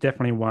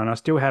definitely one. I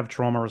still have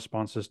trauma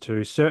responses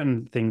to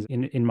certain things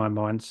in my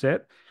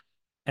mindset.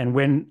 And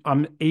when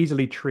I'm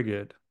easily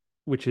triggered,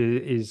 which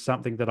is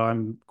something that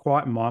I'm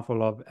quite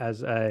mindful of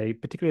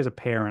particularly as a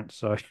parent.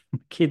 So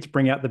kids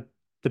bring out the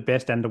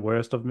best and the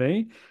worst of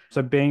me.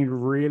 So being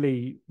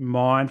really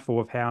mindful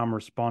of how I'm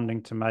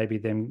responding to maybe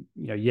them,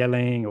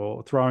 yelling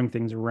or throwing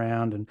things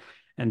around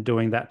and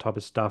doing that type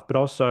of stuff. But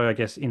also, I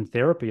guess, in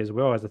therapy as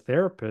well, as a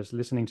therapist,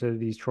 listening to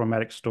these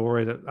traumatic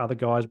stories that other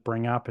guys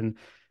bring up and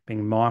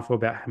being mindful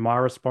about my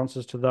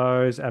responses to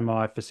those. Am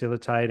I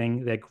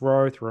facilitating their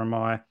growth or am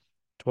I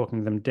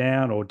talking them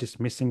down or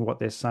dismissing what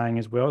they're saying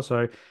as well?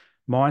 So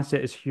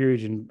mindset is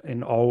huge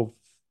in all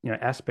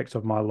aspects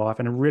of my life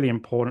and really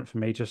important for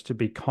me just to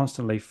be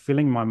constantly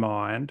filling my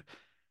mind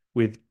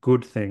with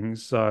good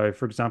things. So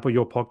for example,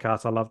 your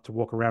podcast, I love to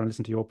walk around and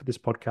listen to this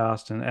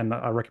podcast and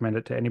I recommend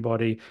it to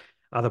anybody.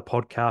 Other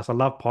podcasts, I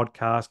love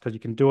podcasts because you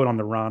can do it on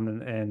the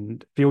run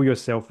and fill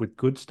yourself with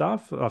good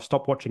stuff. I've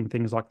stopped watching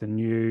things like the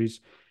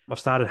news. I've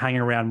started hanging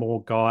around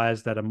more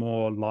guys that are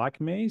more like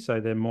me, so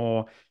they're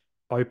more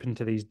open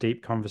to these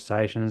deep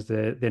conversations.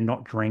 They're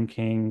not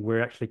drinking.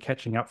 We're actually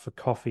catching up for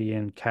coffee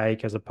and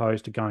cake as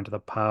opposed to going to the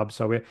pub.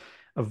 So we're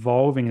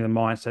evolving the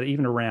mindset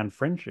even around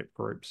friendship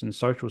groups and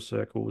social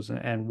circles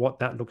and what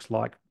that looks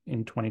like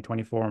in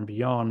 2024 and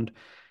beyond.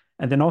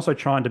 And then also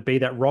trying to be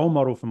that role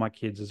model for my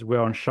kids as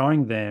well and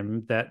showing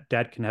them that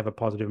dad can have a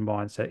positive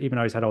mindset, even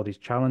though he's had all these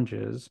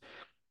challenges.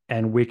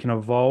 And we can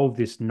evolve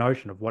this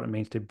notion of what it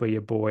means to be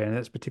a boy. And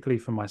that's particularly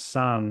for my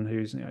son,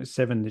 who's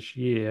 7 this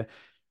year.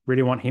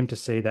 Really want him to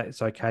see that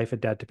it's okay for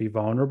dad to be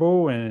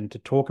vulnerable and to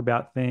talk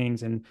about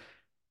things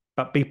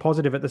but be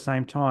positive at the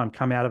same time,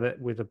 come out of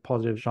it with a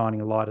positive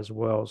shining light as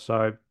well.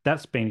 So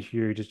that's been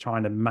huge, is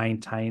trying to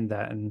maintain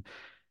that and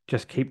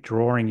just keep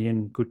drawing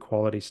in good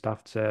quality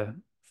stuff to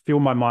fill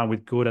my mind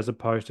with good as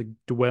opposed to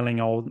dwelling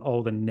on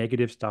all the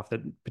negative stuff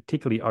that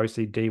particularly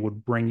OCD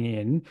would bring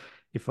in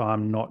if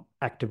I'm not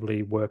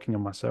actively working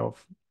on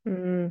myself.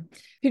 Mm.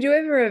 Did you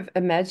ever have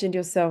imagined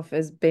yourself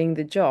as being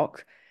the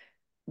jock,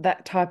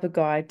 that type of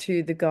guy,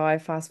 to the guy,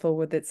 fast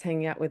forward, that's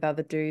hanging out with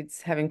other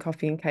dudes, having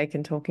coffee and cake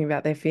and talking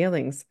about their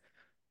feelings?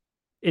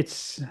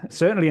 It's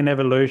certainly an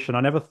evolution.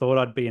 I never thought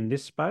I'd be in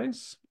this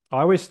space.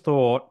 I always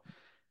thought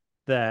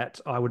that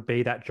I would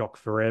be that jock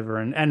forever.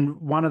 And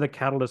one of the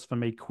catalysts for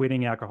me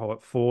quitting alcohol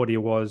at 40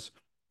 was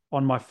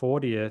on my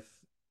 40th,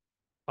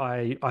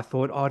 I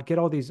thought, oh, I'd get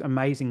all these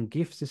amazing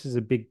gifts. This is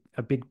a big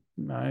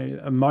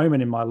a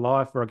moment in my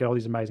life where I get all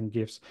these amazing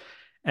gifts.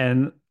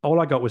 And all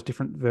I got was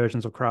different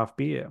versions of craft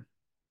beer.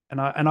 And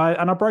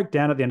I broke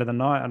down at the end of the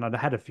night, and I'd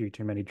had a few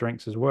too many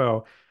drinks as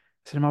well.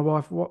 I said to my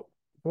wife,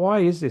 why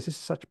is this? This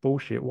is such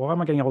bullshit. Why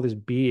am I getting all this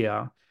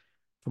beer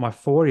for my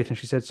 40th? And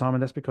she said, Simon,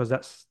 that's because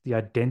that's the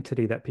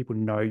identity that people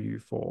know you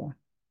for.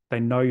 They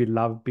know you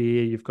love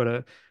beer.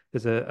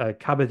 There's a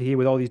cupboard here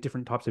with all these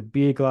different types of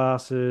beer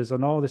glasses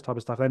and all this type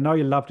of stuff. They know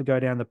you love to go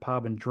down the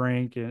pub and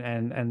drink.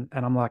 And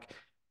I'm like,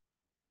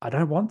 I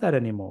don't want that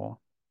anymore.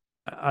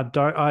 I've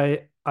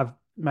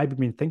maybe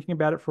been thinking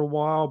about it for a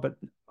while, but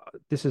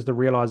this is the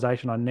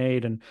realization I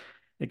need, and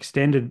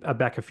extended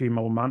back a few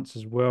more months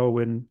as well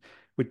when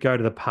we'd go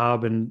to the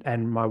pub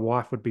and my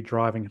wife would be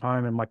driving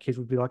home and my kids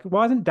would be like,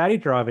 why isn't daddy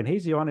driving?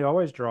 He's the one who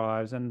always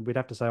drives. And we'd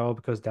have to say, oh,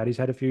 because daddy's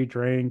had a few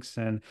drinks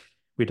and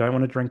we don't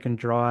want to drink and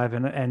drive.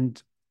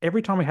 And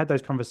every time we had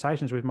those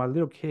conversations with my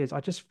little kids,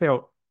 I just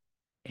felt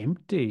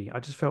empty. I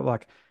just felt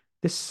like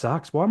this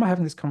sucks. Why am I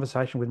having this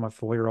conversation with my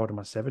 4-year-old and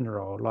my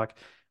 7-year-old? Like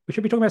we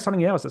should be talking about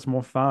something else that's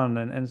more fun.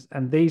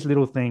 And these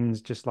little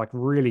things just like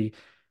really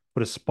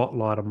put a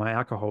spotlight on my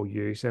alcohol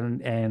use.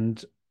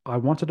 And I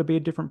wanted to be a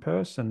different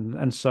person.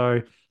 And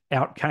so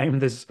out came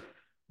this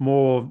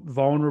more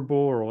vulnerable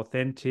or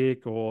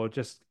authentic or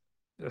just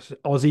this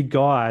Aussie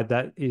guy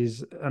that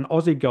is an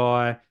Aussie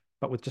guy,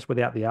 but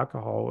without the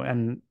alcohol.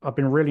 And I've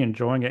been really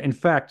enjoying it. In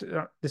fact,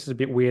 this is a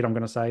bit weird. I'm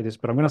going to say this,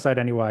 but I'm going to say it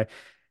anyway.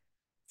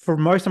 For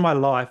most of my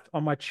life,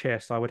 on my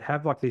chest, I would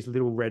have like these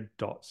little red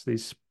dots,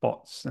 these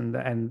spots, and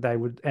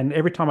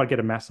every time I'd get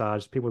a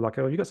massage, people were like,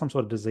 "Oh, you got some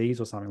sort of disease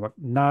or something?" Like,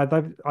 no,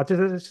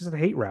 it's just a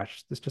heat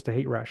rash. It's just a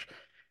heat rash.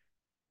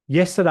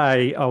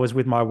 Yesterday, I was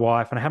with my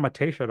wife and I had my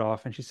t-shirt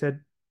off, and she said,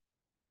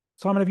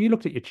 "Simon, have you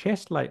looked at your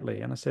chest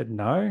lately?" And I said,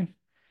 "No,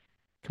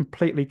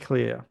 completely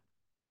clear.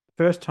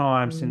 First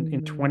time in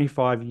Mm,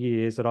 25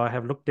 years that I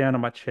have looked down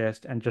at my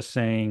chest and just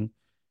seeing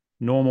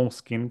normal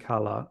skin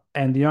color.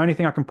 And the only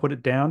thing I can put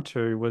it down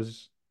to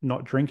was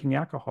not drinking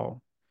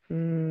alcohol."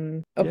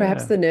 Or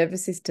perhaps Yeah. the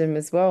nervous system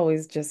as well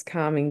is just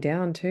calming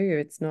down too.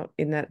 It's not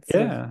in that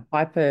sort of Yeah.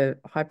 hyper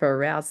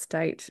aroused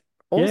state.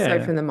 Also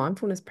Yeah. from the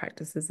mindfulness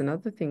practices and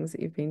other things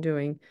that you've been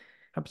doing,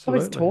 always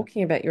Absolutely.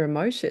 talking about your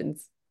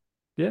emotions.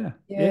 Yeah.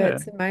 Yeah, Yeah.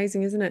 it's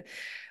amazing, isn't it?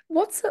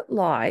 What's it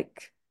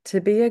like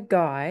to be a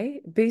guy?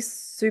 Be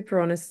super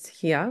honest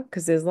here,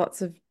 because there's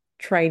lots of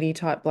tradie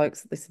type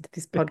blokes that listen to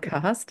this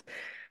podcast.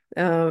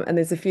 And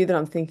there's a few that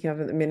I'm thinking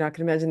of at the minute. I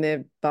can imagine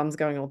their bums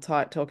going all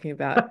tight talking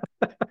about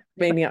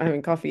meeting up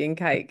having coffee and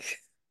cake.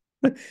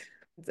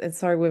 And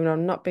sorry, women,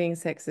 I'm not being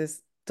sexist.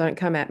 Don't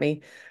come at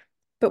me.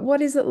 But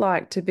what is it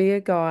like to be a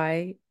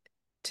guy,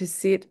 to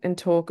sit and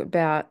talk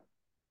about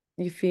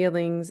your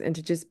feelings and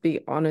to just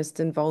be honest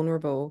and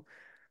vulnerable?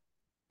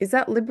 Is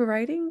that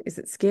liberating? Is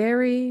it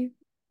scary?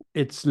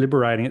 It's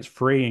liberating. It's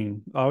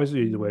freeing. I always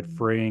use the word Mm,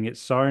 freeing.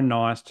 It's so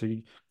nice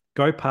to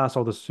go past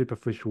all the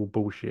superficial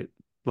bullshit.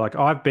 Like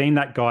I've been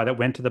that guy that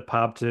went to the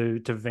pub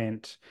to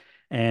vent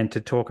and to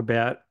talk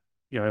about,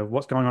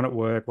 what's going on at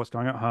work, what's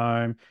going on at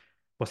home,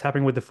 what's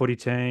happening with the footy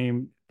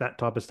team, that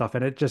type of stuff.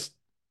 And it just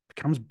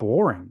becomes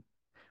boring.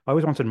 I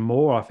always wanted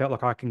more. I felt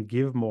like I can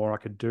give more, I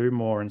could do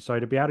more. And so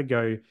to be able to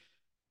go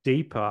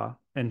deeper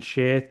and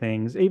share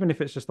things, even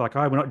if it's just like,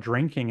 oh, we're not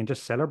drinking, and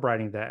just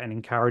celebrating that and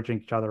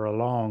encouraging each other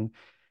along,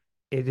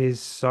 it is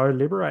so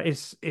liberating.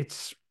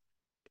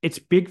 It's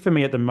big for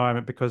me at the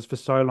moment because for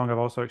so long I've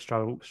also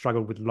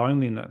struggled with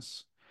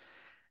loneliness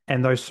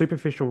and those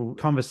superficial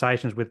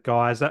conversations with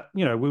guys that,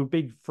 we were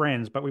big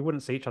friends, but we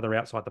wouldn't see each other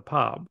outside the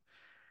pub.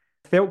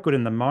 Felt good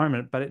in the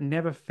moment, but it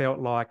never felt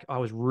like I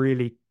was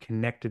really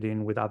connected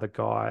in with other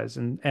guys.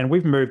 And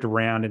we've moved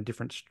around in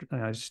different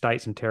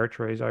states and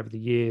territories over the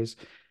years,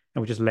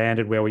 and we just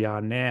landed where we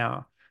are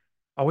now.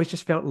 I always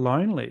just felt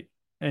lonely.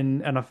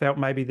 And I felt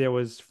maybe there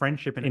was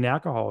friendship in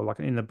alcohol, like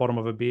in the bottom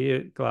of a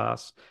beer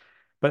glass.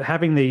 But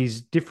having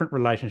these different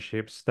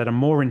relationships that are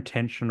more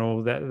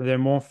intentional, that they're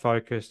more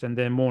focused and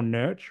they're more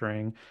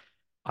nurturing,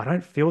 I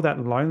don't feel that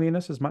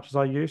loneliness as much as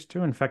I used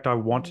to. In fact, I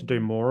want to do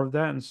mm, more of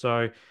that. And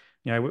so,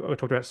 we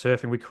talked about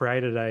surfing. We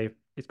created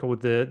it's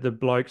called the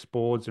Blokes,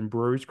 Boards and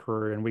Brews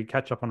Crew. And we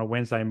catch up on a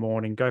Wednesday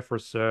morning, go for a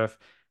surf,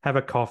 have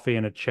a coffee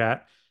and a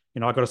chat. I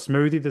got a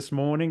smoothie this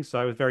morning,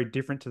 so it was very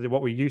different to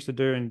what we used to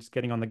do and just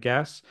getting on the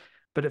gas.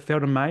 But it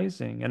felt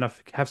amazing. And I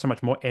have so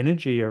much more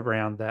energy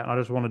around that. I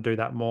just want to do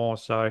that more.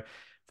 So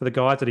for the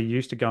guys that are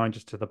used to going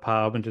just to the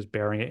pub and just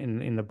burying it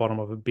in the bottom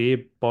of a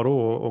beer bottle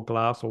or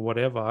glass or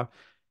whatever,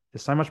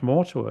 there's so much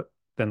more to it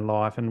than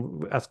life.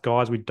 And as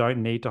guys, we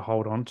don't need to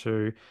hold on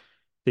to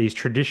these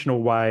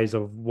traditional ways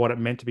of what it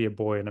meant to be a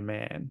boy and a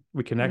man.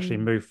 We can actually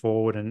mm, move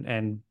forward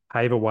and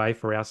pave a way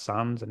for our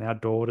sons and our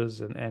daughters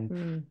and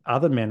mm,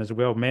 other men as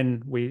well.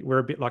 Men, we're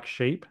a bit like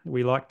sheep.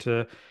 We like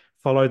to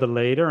follow the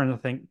leader. And I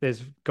think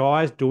there's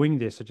guys doing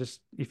this. So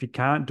just if you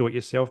can't do it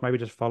yourself, maybe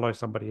just follow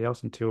somebody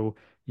else until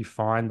you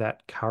find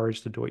that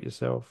courage to do it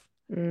yourself.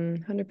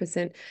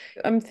 100%.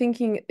 I'm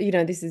thinking,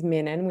 this is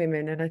men and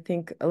women, and I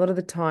think a lot of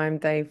the time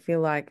they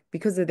feel like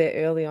because of their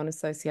early on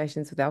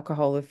associations with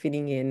alcohol of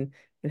fitting in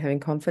and having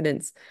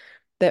confidence,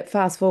 that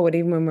fast forward,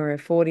 even when we're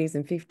 40s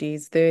and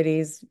 50s,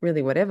 30s,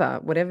 really whatever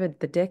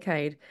the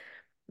decade,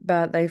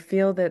 but they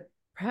feel that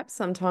perhaps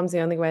sometimes the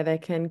only way they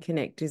can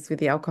connect is with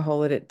the alcohol,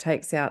 that it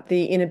takes out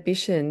the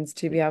inhibitions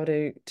to be able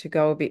to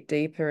go a bit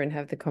deeper and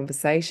have the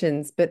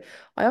conversations. But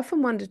I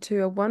often wonder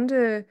too,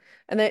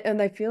 and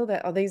they feel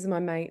that, oh, these are my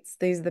mates,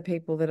 these are the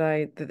people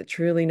that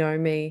truly know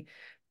me.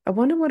 I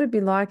wonder what it'd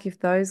be like if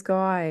those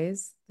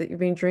guys that you've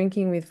been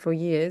drinking with for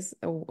years,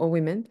 or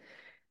women,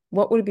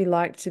 what would it be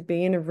like to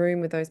be in a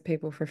room with those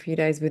people for a few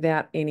days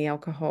without any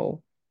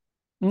alcohol?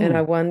 And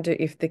I Mm, wonder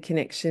if the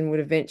connection would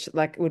eventually,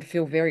 like, it would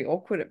feel very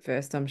awkward at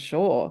first, I'm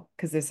sure,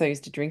 because they're so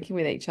used to drinking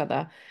with each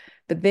other.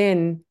 But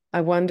then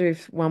I wonder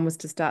if one was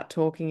to start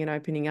talking and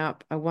opening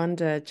up, I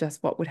wonder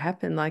just what would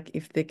happen, like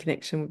if the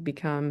connection would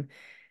become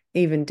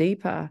even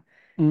deeper.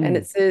 And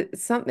mm,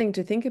 it's something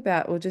to think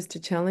about, or just to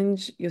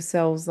challenge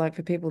yourselves, like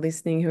for people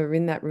listening who are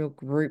in that real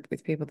group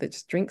with people that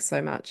just drink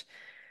so much.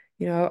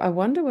 I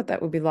wonder what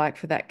that would be like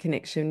for that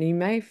connection. You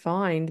may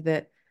find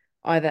that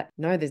either,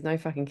 no, there's no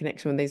fucking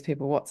connection with these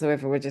people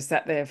whatsoever. We're just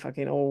sat there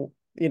fucking all,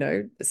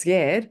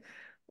 scared.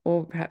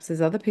 Or perhaps there's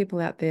other people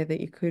out there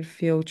that you could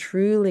feel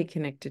truly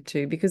connected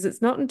to, because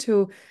it's not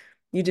until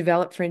you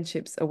develop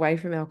friendships away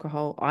from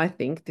alcohol. I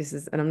think this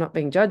is, and I'm not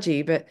being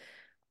judgy, but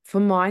for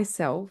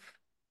myself,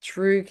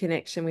 true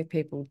connection with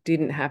people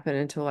didn't happen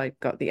until I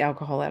got the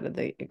alcohol out of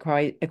the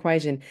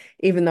equation,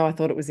 even though I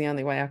thought it was the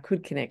only way I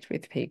could connect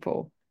with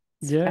people.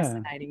 It's yeah.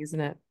 fascinating, isn't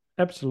it?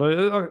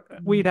 Absolutely.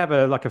 We'd Mm.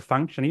 have like a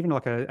function, even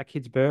like a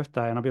kid's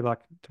birthday, and I'd be like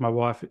to my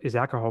wife, "Is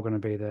alcohol going to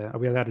be there? Are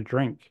we allowed to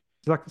drink?"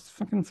 She's like, "It's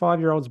fucking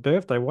 5-year-old's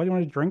birthday. Why do you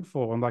want to drink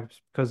for?" I'm like,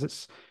 "Because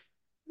it's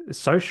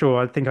social.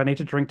 I think I need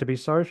to drink to be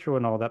social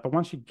and all that." But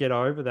once you get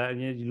over that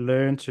and you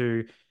learn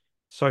to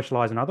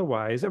socialize in other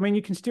ways, I mean,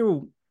 you can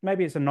still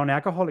maybe it's a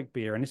non-alcoholic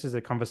beer, and this is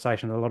a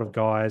conversation that a lot of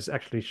guys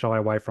actually shy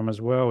away from as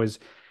well. Is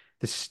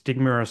the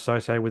stigma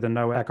associated with a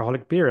no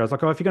alcoholic beer? I was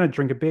like, "Oh, if you're going to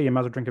drink a beer, you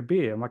might as well drink a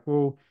beer." I'm like,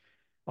 "Well."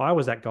 I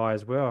was that guy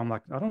as well. I'm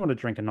like, I don't want to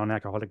drink a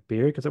non-alcoholic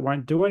beer because it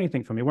won't do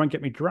anything for me. It won't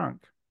get me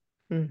drunk.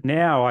 Mm.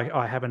 Now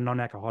I have a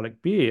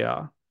non-alcoholic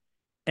beer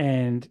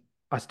and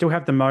I still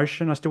have the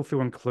motion. I still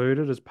feel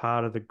included as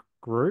part of the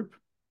group,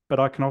 but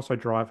I can also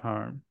drive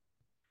home.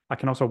 I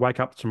can also wake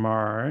up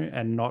tomorrow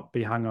and not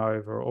be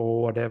hungover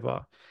or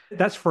whatever.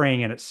 That's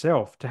freeing in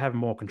itself to have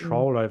more Mm.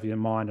 control over your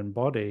mind and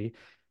body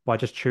by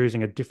just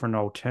choosing a different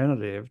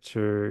alternative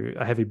to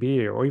a heavy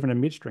beer or even a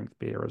mid-strength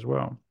beer as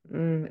well.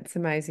 It's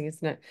amazing,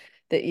 isn't it?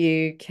 That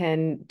you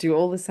can do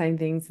all the same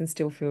things and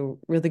still feel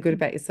really good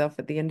about yourself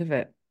at the end of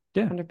it.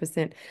 Yeah.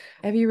 100%.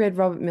 Have you read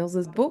Robert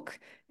Mills's book?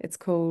 It's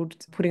called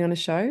Putting on a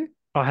Show.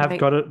 I have Mate,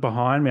 got it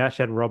behind me. I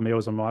actually had Rob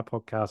Mills on my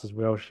podcast as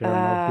well,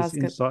 sharing all his it's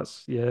got,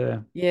 insights. Yeah.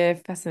 yeah,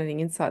 fascinating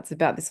insights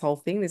about this whole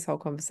thing, this whole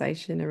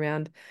conversation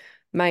around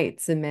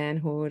mates and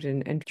manhood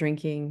and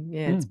drinking.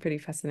 Yeah, it's Mm. pretty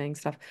fascinating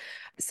stuff.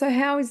 So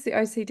how is the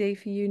OCD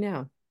for you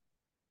now?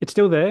 It's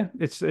still there.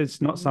 It's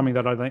not Mm. something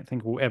that I don't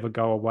think will ever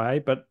go away.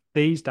 But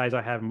these days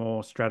I have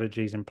more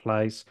strategies in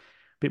place, a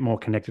bit more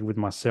connected with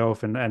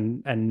myself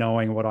and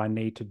knowing what I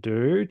need to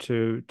do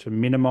to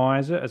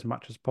minimize it as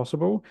much as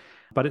possible.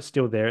 But it's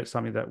still there. It's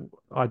something that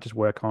I just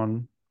work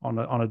on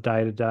a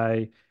day to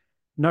day.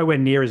 Nowhere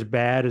near as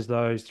bad as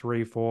those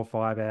 3, 4,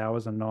 5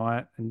 hours a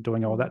night and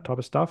doing all that type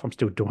of stuff. I'm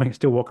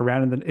still walk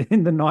around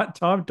in the night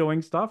time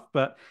doing stuff,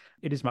 but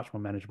it is much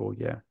more manageable.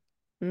 Yeah.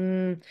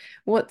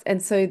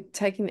 And so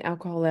taking the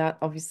alcohol out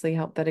obviously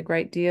helped that a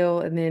great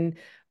deal. And then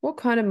what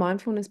kind of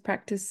mindfulness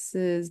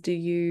practices do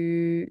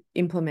you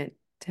implement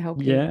to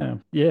help you? Yeah,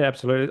 yeah,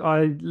 absolutely.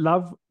 I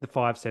love the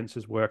five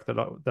senses work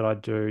that I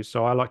do.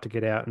 So I like to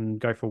get out and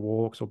go for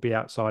walks or be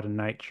outside in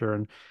nature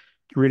and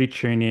really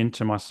tune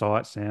into my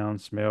sight, sound,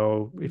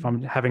 smell. If Mm.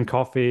 I'm having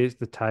coffee, it's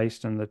the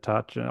taste and the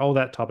touch and all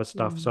that type of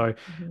stuff. Mm. So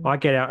Mhm. I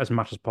get out as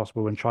much as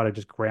possible and try to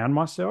just ground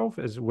myself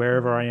as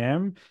wherever I Mm.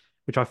 am,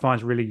 which I find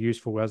is really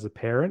useful as a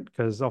parent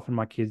because often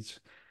my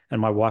kids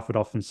and my wife would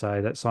often say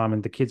that,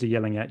 Simon, the kids are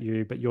yelling at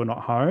you, but you're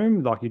not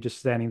home. Like you're just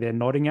standing there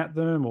nodding at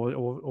them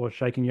or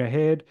shaking your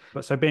head.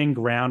 But so being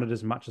grounded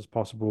as much as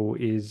possible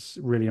is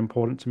really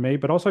important to me,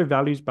 but also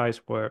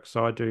values-based work.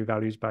 So I do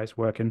values-based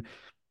work and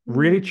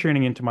really Mm.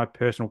 tuning into my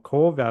personal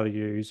core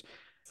values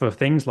for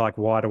things like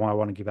why do I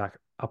want to give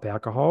up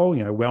alcohol?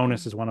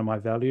 Wellness is one of my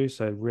values.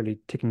 So really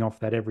ticking off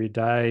that every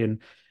day and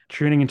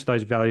tuning into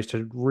those values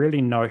to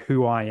really know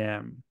who I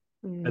am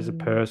as a Mm.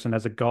 person,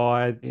 as a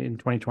guy in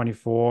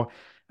 2024,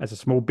 as a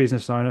small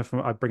business owner.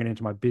 I bring it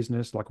into my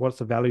business. Like, what's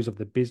the values of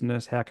the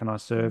business? How can I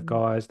serve Mm.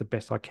 guys the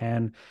best I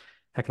can?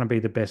 How can I be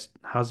the best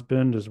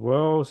husband as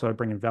well? So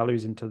bringing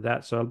values into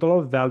that. So a lot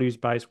of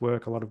values-based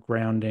work, a lot of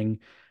grounding.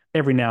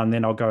 Every now and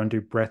then I'll go and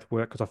do breath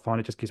work because I find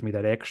it just gives me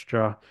that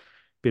extra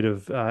bit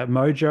of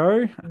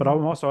mojo, but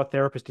I'm also a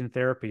therapist in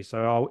therapy.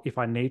 So if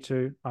I need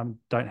to,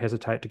 don't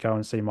hesitate to go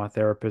and see my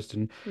therapist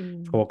and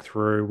talk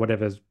through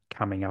whatever's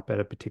coming up at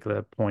a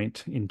particular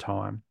point in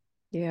time.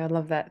 Yeah, I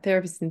love that.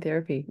 Therapist in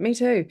therapy. Me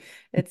too.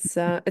 It's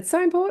so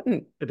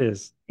important. It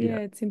is. Yeah, Yeah.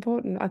 it's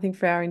important, I think,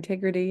 for our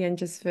integrity and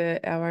just for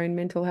our own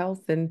mental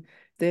health. And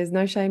there's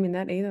no shame in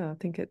that either. I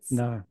think it's,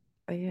 No.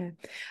 yeah,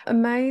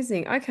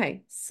 amazing.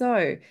 Okay,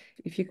 so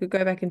if you could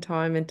go back in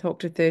time and talk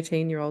to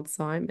 13-year-old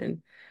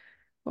Simon,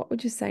 what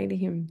would you say to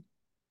him?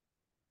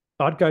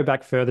 I'd go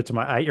back further to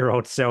my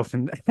 8-year-old self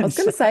and, I and was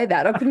going to say, say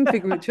that. I couldn't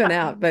figure which one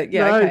out, but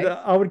yeah, no, okay.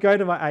 I would go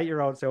to my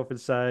 8-year-old self and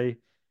say,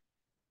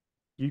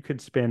 you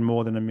could spend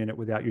more than a minute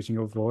without using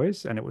your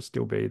voice and it would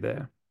still be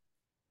there.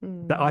 That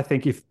Mm, I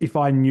think if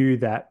I knew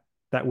that,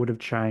 that would have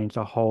changed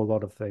a whole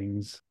lot of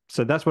things.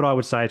 So that's what I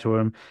would say to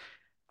him.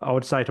 I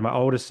would say to my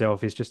older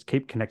self is just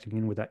keep connecting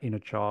in with that inner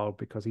child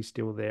because he's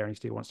still there and he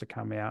still wants to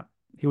come out.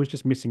 He was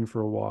just missing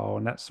for a while,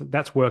 and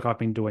that's work I've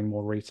been doing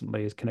more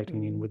recently is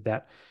connecting in mm, with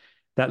that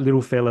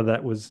little fella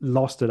that was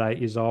lost at 8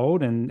 years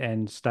old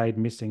and stayed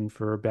missing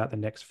for about the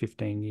next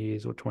 15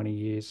 years or 20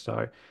 years.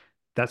 So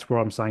that's what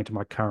I'm saying to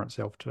my current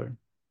self too.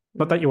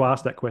 Not that you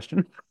asked that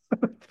question.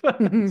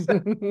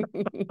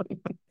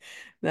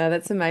 No,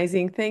 that's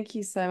amazing. Thank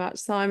you so much,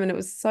 Simon. It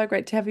was so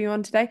great to have you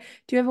on today.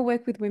 Do you ever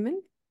work with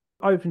women?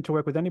 Open to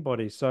work with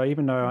anybody. So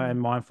even though I Mm. am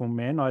mindful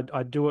men,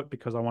 I do it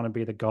because I want to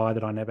be the guy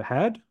that I never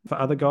had for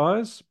other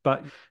guys.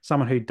 But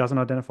someone who doesn't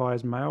identify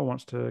as male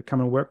wants to come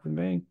and work with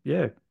me,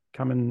 yeah,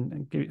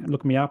 come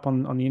look me up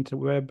on the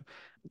interweb.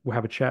 We'll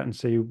have a chat and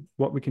see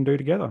what we can do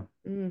together.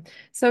 Mm.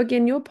 So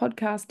again, your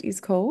podcast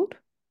is called?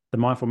 The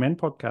Mindful Men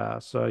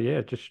podcast. So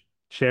yeah, just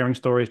sharing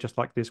stories just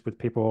like this with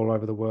people all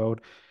over the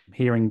world,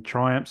 hearing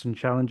triumphs and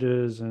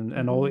challenges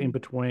and all in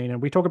between.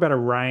 And we talk about a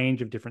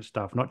range of different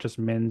stuff, not just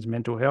men's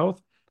mental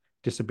health,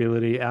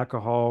 disability,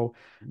 alcohol,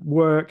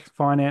 work,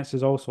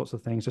 finances, all sorts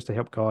of things, just to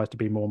help guys to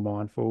be more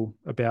mindful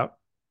about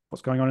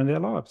what's going on in their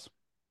lives.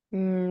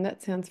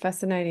 That sounds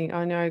fascinating.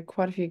 I know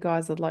quite a few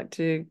guys I'd like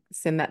to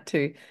send that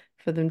to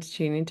for them to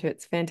tune into.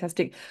 It's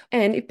fantastic.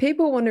 And if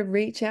people want to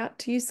reach out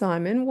to you,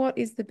 Simon, what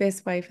is the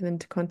best way for them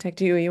to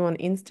contact you? Are you on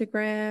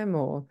Instagram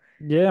or?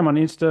 Yeah, I'm on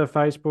Insta,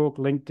 Facebook,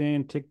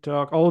 LinkedIn,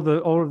 TikTok, all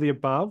of the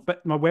above.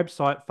 But my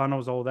website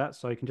funnels all that.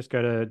 So you can just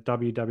go to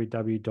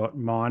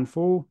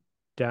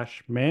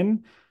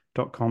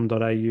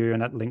www.mindful-men.com.au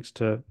and that links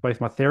to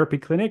both my therapy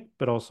clinic,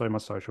 but also my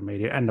social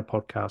media and the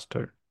podcast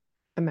too.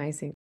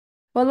 Amazing.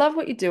 Well, I love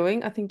what you're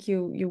doing. I think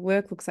your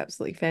work looks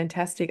absolutely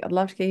fantastic. I'd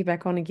love to get you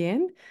back on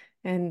again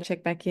and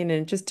check back in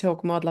and just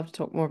talk more. I'd love to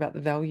talk more about the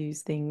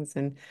values things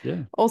and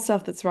Yeah. all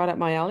stuff that's right up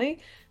my alley.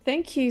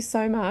 Thank you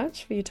so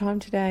much for your time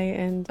today,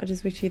 and I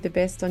just wish you the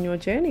best on your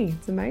journey.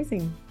 It's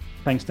amazing.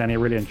 Thanks, Danny. I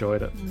really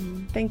enjoyed it.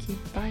 Thank you.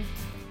 Bye.